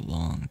watching for a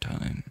long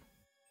time.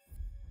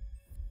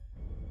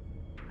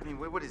 I mean,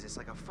 what is this,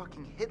 like a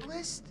fucking hit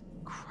list?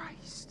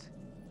 Christ.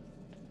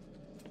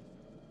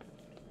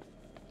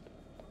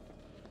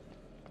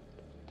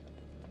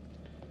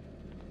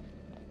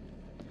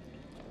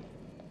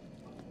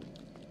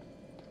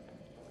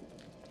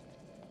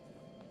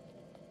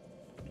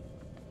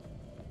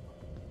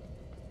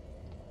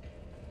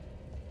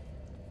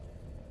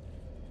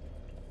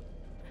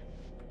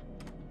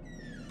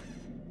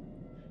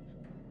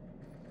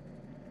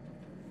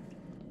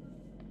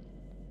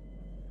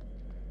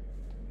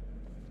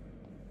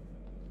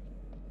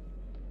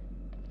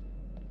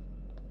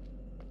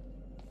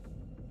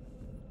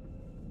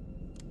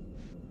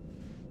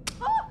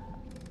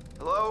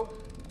 Hello?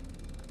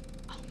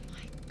 Oh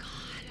my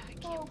god, I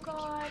can't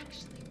believe you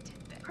actually did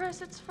this.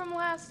 Chris, it's from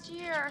last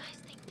year.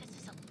 I think this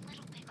is a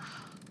little bit. Oh,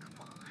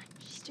 come on.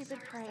 Stupid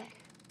prank.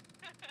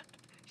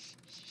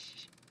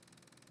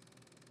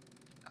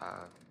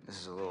 This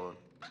is a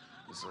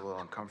little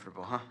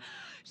uncomfortable, huh?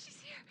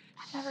 She's here.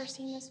 I've never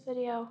seen this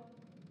video.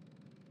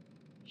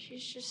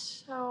 She's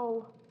just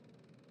so...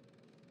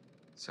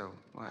 So,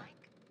 what?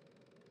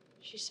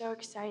 She's so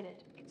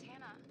excited. It's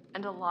Hannah.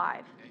 And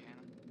alive. Hey, Hannah.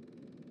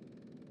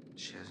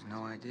 She has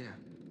no idea.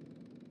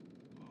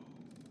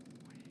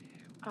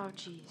 Oh,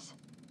 jeez.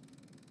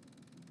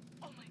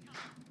 Oh my god.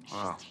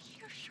 Wow. She's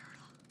taking her shirt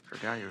off.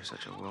 Forgot you were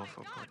such a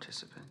willful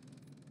participant.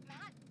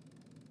 Matt,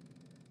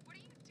 what are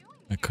you doing?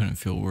 I couldn't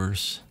feel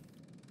worse.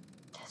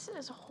 This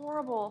is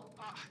horrible.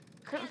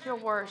 Couldn't feel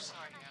worse.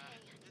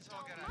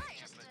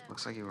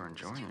 Looks like you were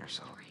enjoying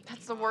yourself.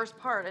 That's the worst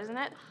part, isn't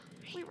it?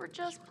 We were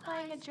just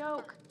playing a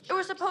joke. It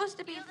was supposed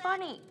to be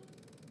funny.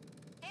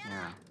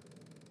 Yeah.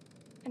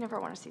 I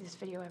never want to see this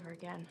video ever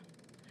again.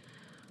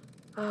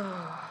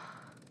 Oh.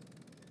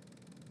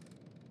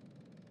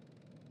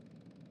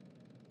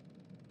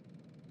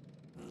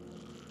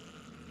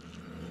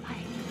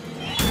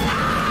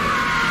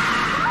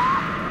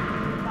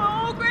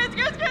 Oh, Chris!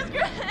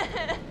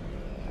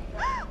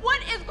 What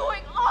is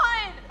going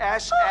on?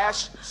 Ash,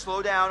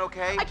 slow down,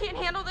 okay? I can't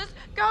handle this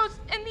ghost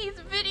and these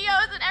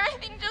videos and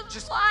everything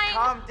just flying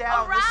calm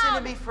down. around. Listen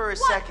to me for a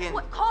second.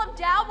 What? Calm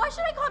down? Why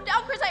should I calm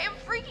down, Chris? I am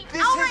freaking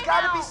This out has right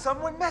got now. to be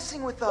someone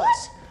messing with us.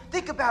 What?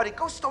 Think about it.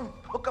 Ghosts don't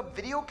hook up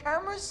video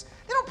cameras.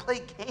 They don't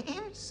play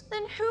games.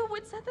 Then who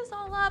would set this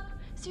all up?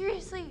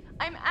 Seriously,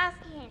 I'm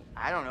asking.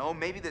 I don't know.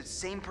 Maybe the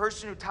same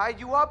person who tied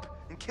you up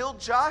and killed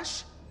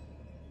Josh?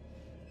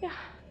 Yeah,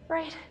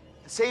 right.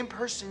 The same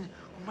person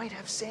who might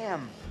have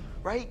Sam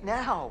right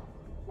now.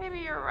 Maybe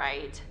you're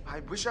right. I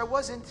wish I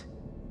wasn't.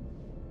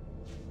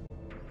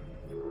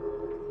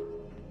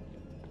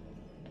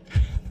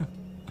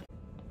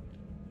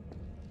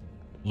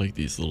 Like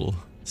these little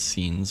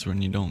scenes when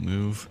you don't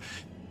move.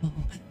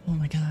 Oh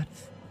my god.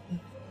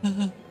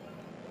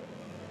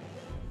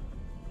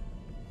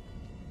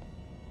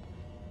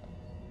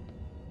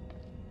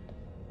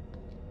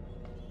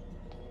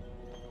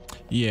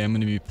 Yeah, I'm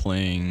gonna be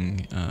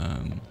playing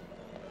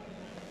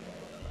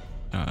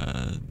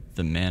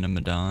the Man of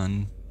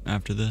Medan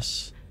after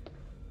this.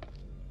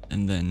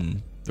 And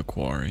then the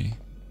Quarry.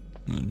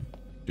 I'm gonna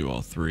do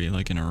all three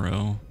like in a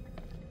row.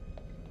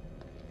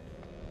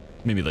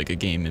 Maybe like a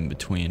game in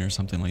between or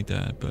something like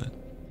that, but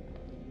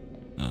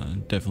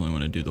definitely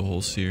want to do the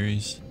whole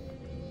series.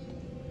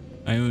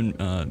 I own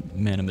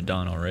Man of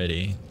Medan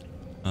already,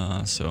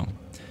 so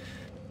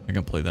I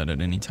can play that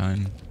at any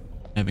time.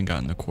 I haven't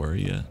gotten the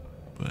Quarry yet,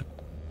 but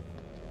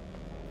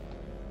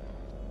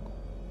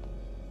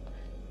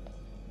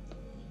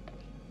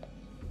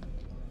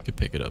Could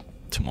pick it up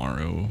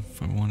tomorrow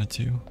if I wanted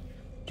to.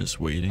 Just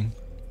waiting.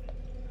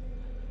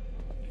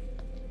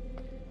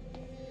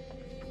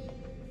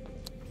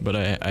 But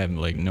I have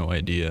like no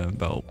idea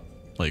about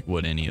like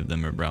what any of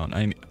them are about.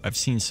 I've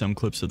seen some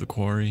clips of the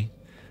quarry.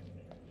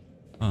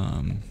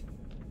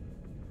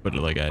 But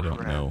like I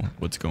don't know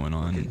what's going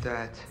on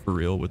for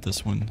real with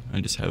this one. I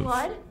just have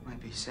Blood?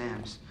 Might be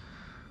Sam's.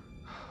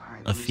 All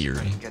right, a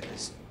theory. Get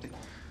this.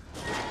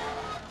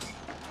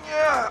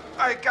 Yeah,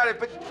 I got it,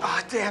 but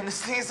oh damn, this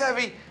thing is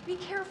heavy. Be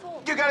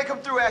careful. You gotta come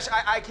through, Ash.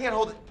 I can't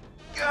hold it.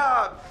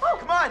 Oh,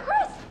 come on.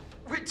 Chris!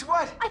 Wait,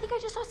 what? I think I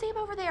just saw Sam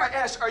over there.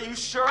 Ash, are you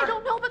sure? I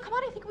don't know, but come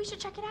on, I think we should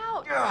check it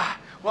out.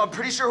 Well, I'm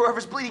pretty sure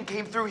whoever's bleeding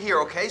came through here,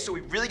 okay? So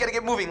we really gotta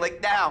get moving,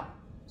 like now.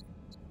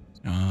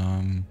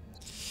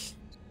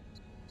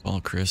 Well,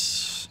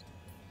 Chris.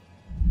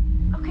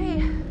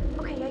 Okay,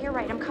 yeah, you're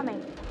right, I'm coming.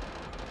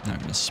 Not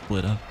gonna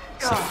split up.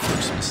 It's the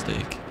first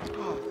mistake.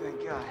 Oh, thank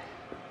God.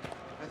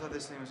 I thought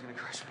this thing was gonna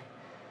crush me.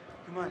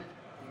 Come on.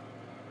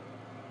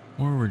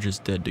 Or we're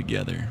just dead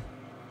together.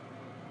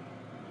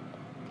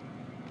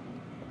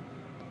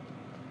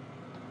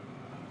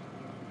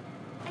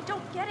 I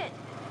don't get it.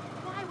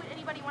 Why would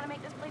anybody want to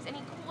make this place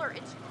any cooler?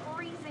 It's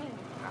freezing.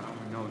 I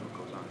don't know what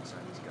goes on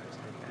inside this guy's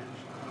head, Ash.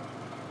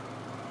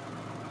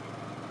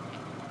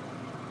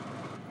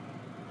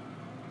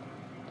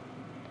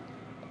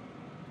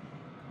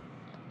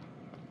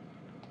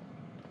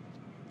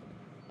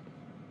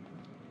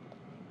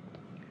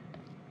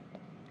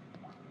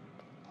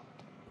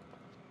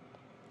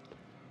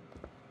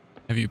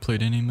 Have you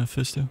played any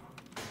Mephisto?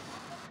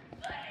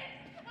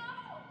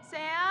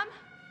 Sam?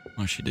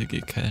 Oh, she did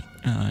get caught.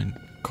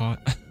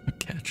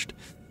 Catched.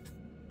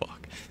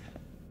 Fuck.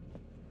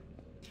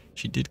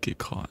 She did get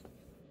caught.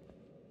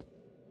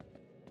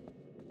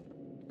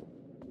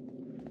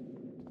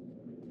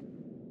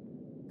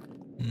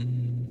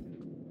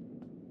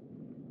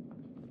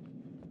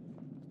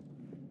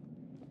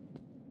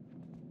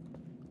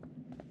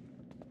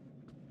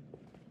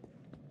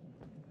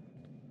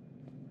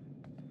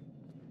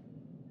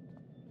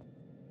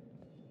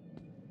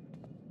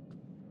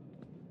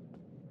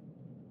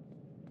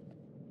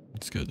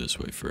 Let's go this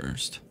way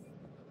first.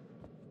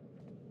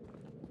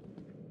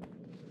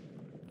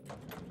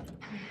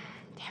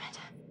 Damn it.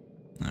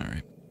 All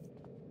right.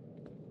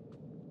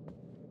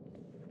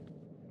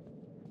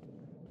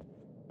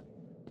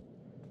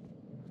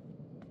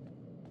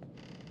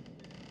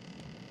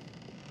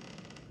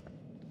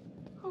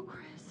 Oh,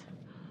 Chris.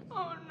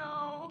 Oh,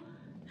 no.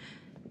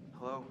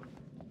 Hello?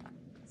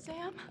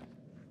 Sam?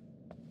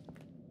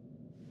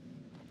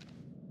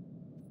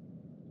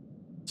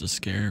 It's a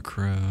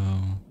scarecrow.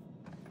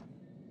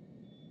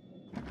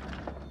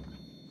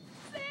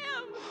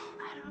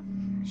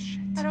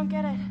 I don't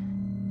get it.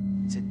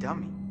 It's a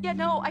dummy. Yeah,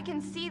 no, I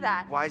can see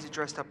that. Why is it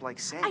dressed up like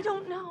Sam? I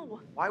don't know.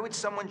 Why would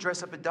someone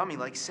dress up a dummy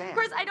like Sam?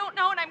 Chris, I don't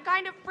know, and I'm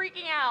kind of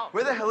freaking out.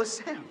 Where the hell is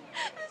Sam?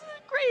 This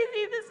is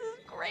crazy. This is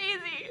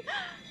crazy.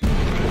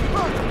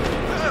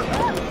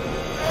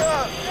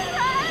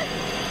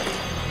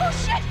 Oh,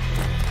 shit!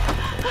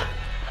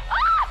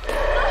 Ah!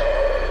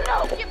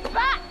 No, get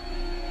back!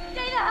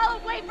 Stay the hell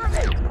away from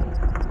me!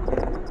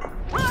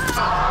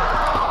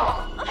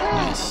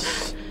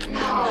 Nice.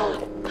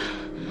 No!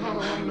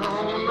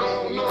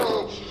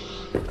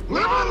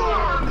 Live and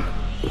learn!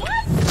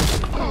 What?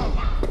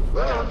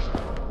 Live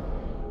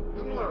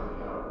and learn.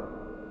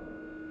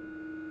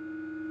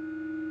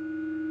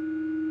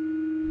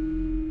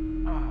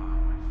 Oh,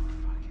 my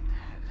fucking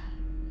head.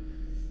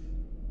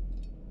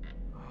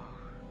 Oh,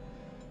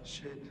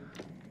 shit.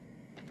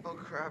 Oh,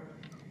 crap.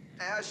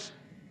 Ash!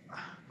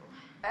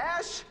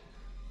 Ash!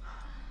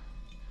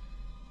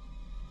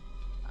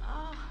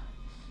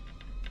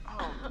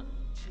 Oh,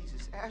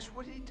 Jesus. Ash,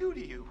 what did he do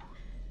to you?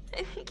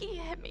 I think he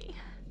hit me.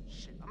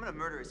 Shit, I'm gonna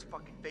murder his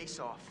fucking face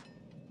off.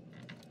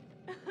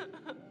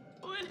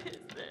 What is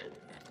this?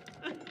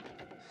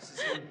 This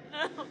is him.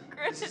 No,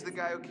 Chris. This is the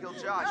guy who killed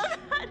Josh.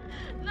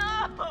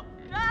 No,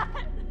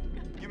 God.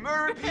 You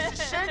murdered piece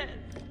of shit!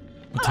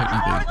 Well,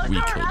 technically, we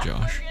Look killed around.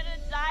 Josh. We're gonna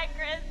die,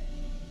 Chris.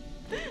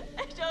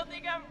 I don't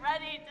think I'm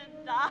ready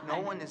to die. No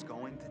one is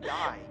going to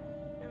die.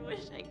 I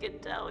wish I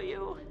could tell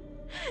you.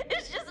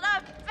 It's just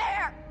not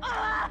fair.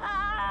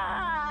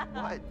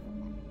 What?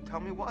 Tell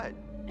me what?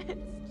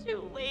 It's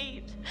too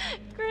late.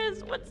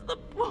 Chris, what's the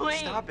point?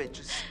 Stop it.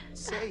 Just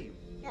say.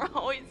 We're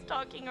always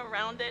talking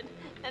around it.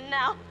 And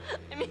now,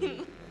 I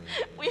mean,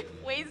 we've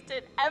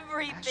wasted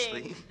everything.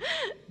 Ashley,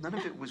 none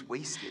of it was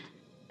wasted.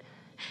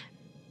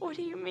 What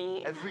do you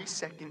mean? Every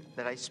second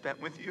that I spent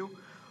with you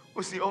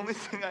was the only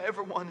thing I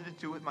ever wanted to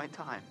do with my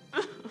time.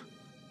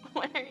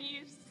 What are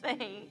you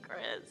saying,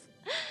 Chris?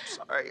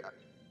 Sorry.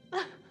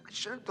 I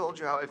should have told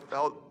you how I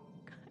felt.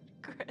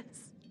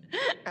 Chris.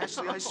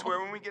 Ashley, I swear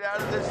when we get out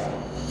of this.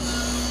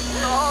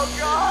 Oh,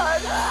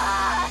 God!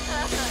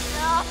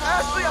 No.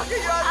 Ashley, I'll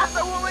get you out of this.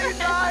 I won't let you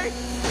die.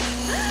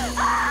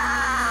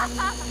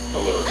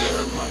 Hello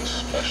there, my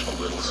special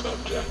little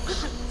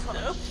subjects.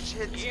 So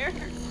Shit. scared,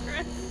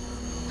 Chris.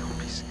 Don't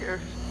be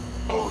scared.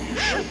 Oh, you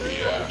should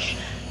be, Ash.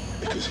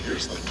 Because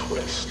here's the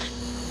twist.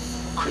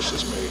 Chris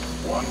has made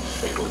one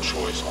fatal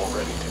choice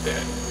already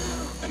today.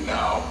 And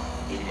now,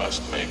 he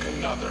must make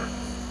another.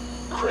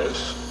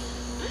 Chris,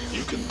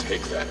 you can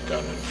take that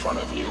gun in front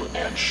of you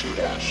and shoot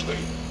Ashley,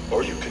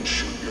 or you can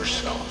shoot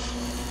yourself.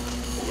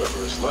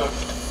 Whoever is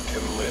left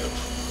can live.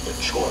 The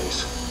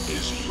choice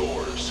is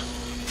yours.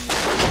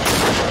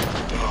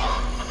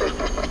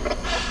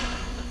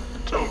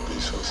 Don't be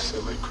so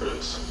silly,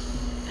 Chris.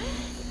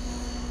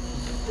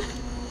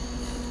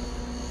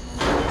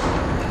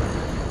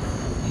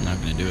 I'm not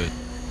gonna do it.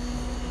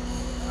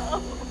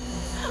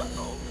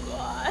 Oh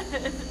God.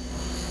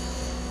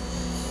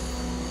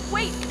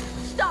 Wait,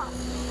 stop.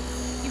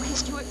 You can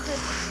do it,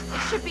 Chris.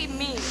 It should be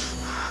me.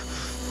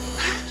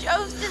 You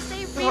chose to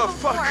save me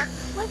before. Fuck.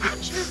 Let me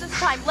choose this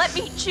time. Let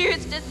me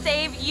choose to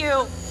save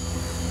you.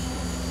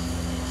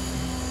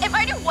 If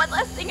I do one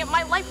less thing in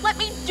my life, let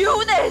me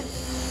do this.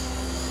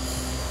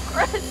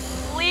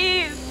 Chris,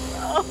 please.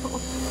 Oh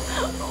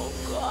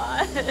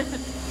God. I'm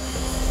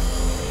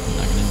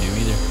not gonna do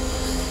either.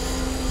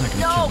 I'm not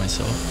gonna kill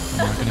myself.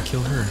 I'm not gonna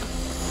kill her.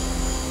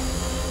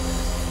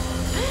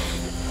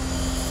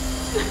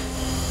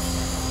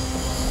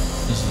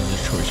 This is a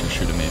choice I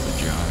should have made with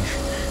Josh.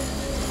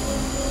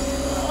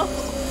 Oh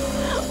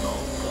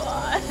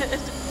God.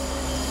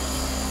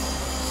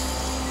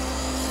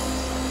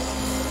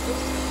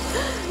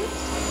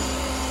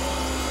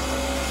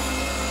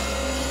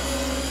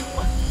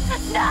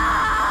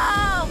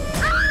 No!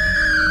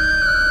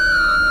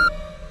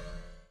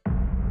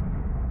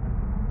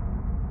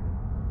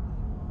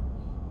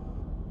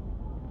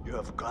 You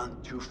have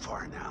gone too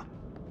far now.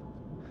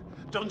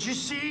 Don't you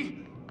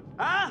see?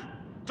 Huh?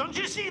 Don't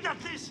you see that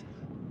this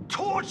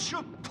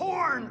torture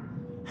porn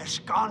has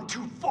gone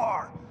too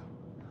far?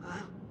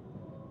 Huh?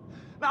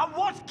 Now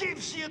what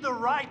gives you the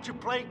right to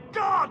play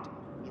God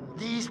in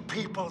these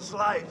people's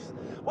lives?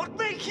 What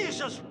makes you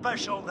so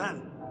special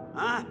then?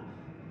 Huh?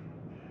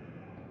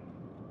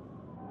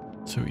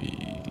 So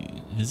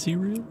is he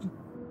real?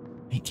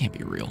 He can't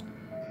be real.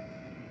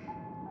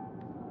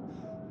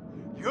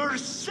 You're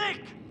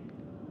sick!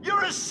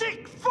 You're a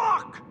sick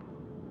fuck!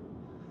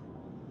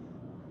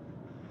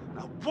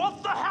 Now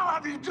what the hell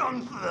have you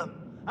done to them?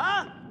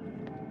 Huh?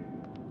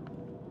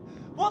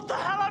 What the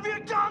hell have you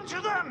done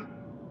to them?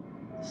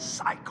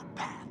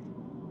 Psychopath.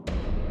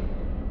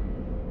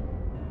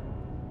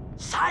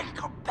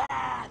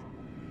 Psychopath!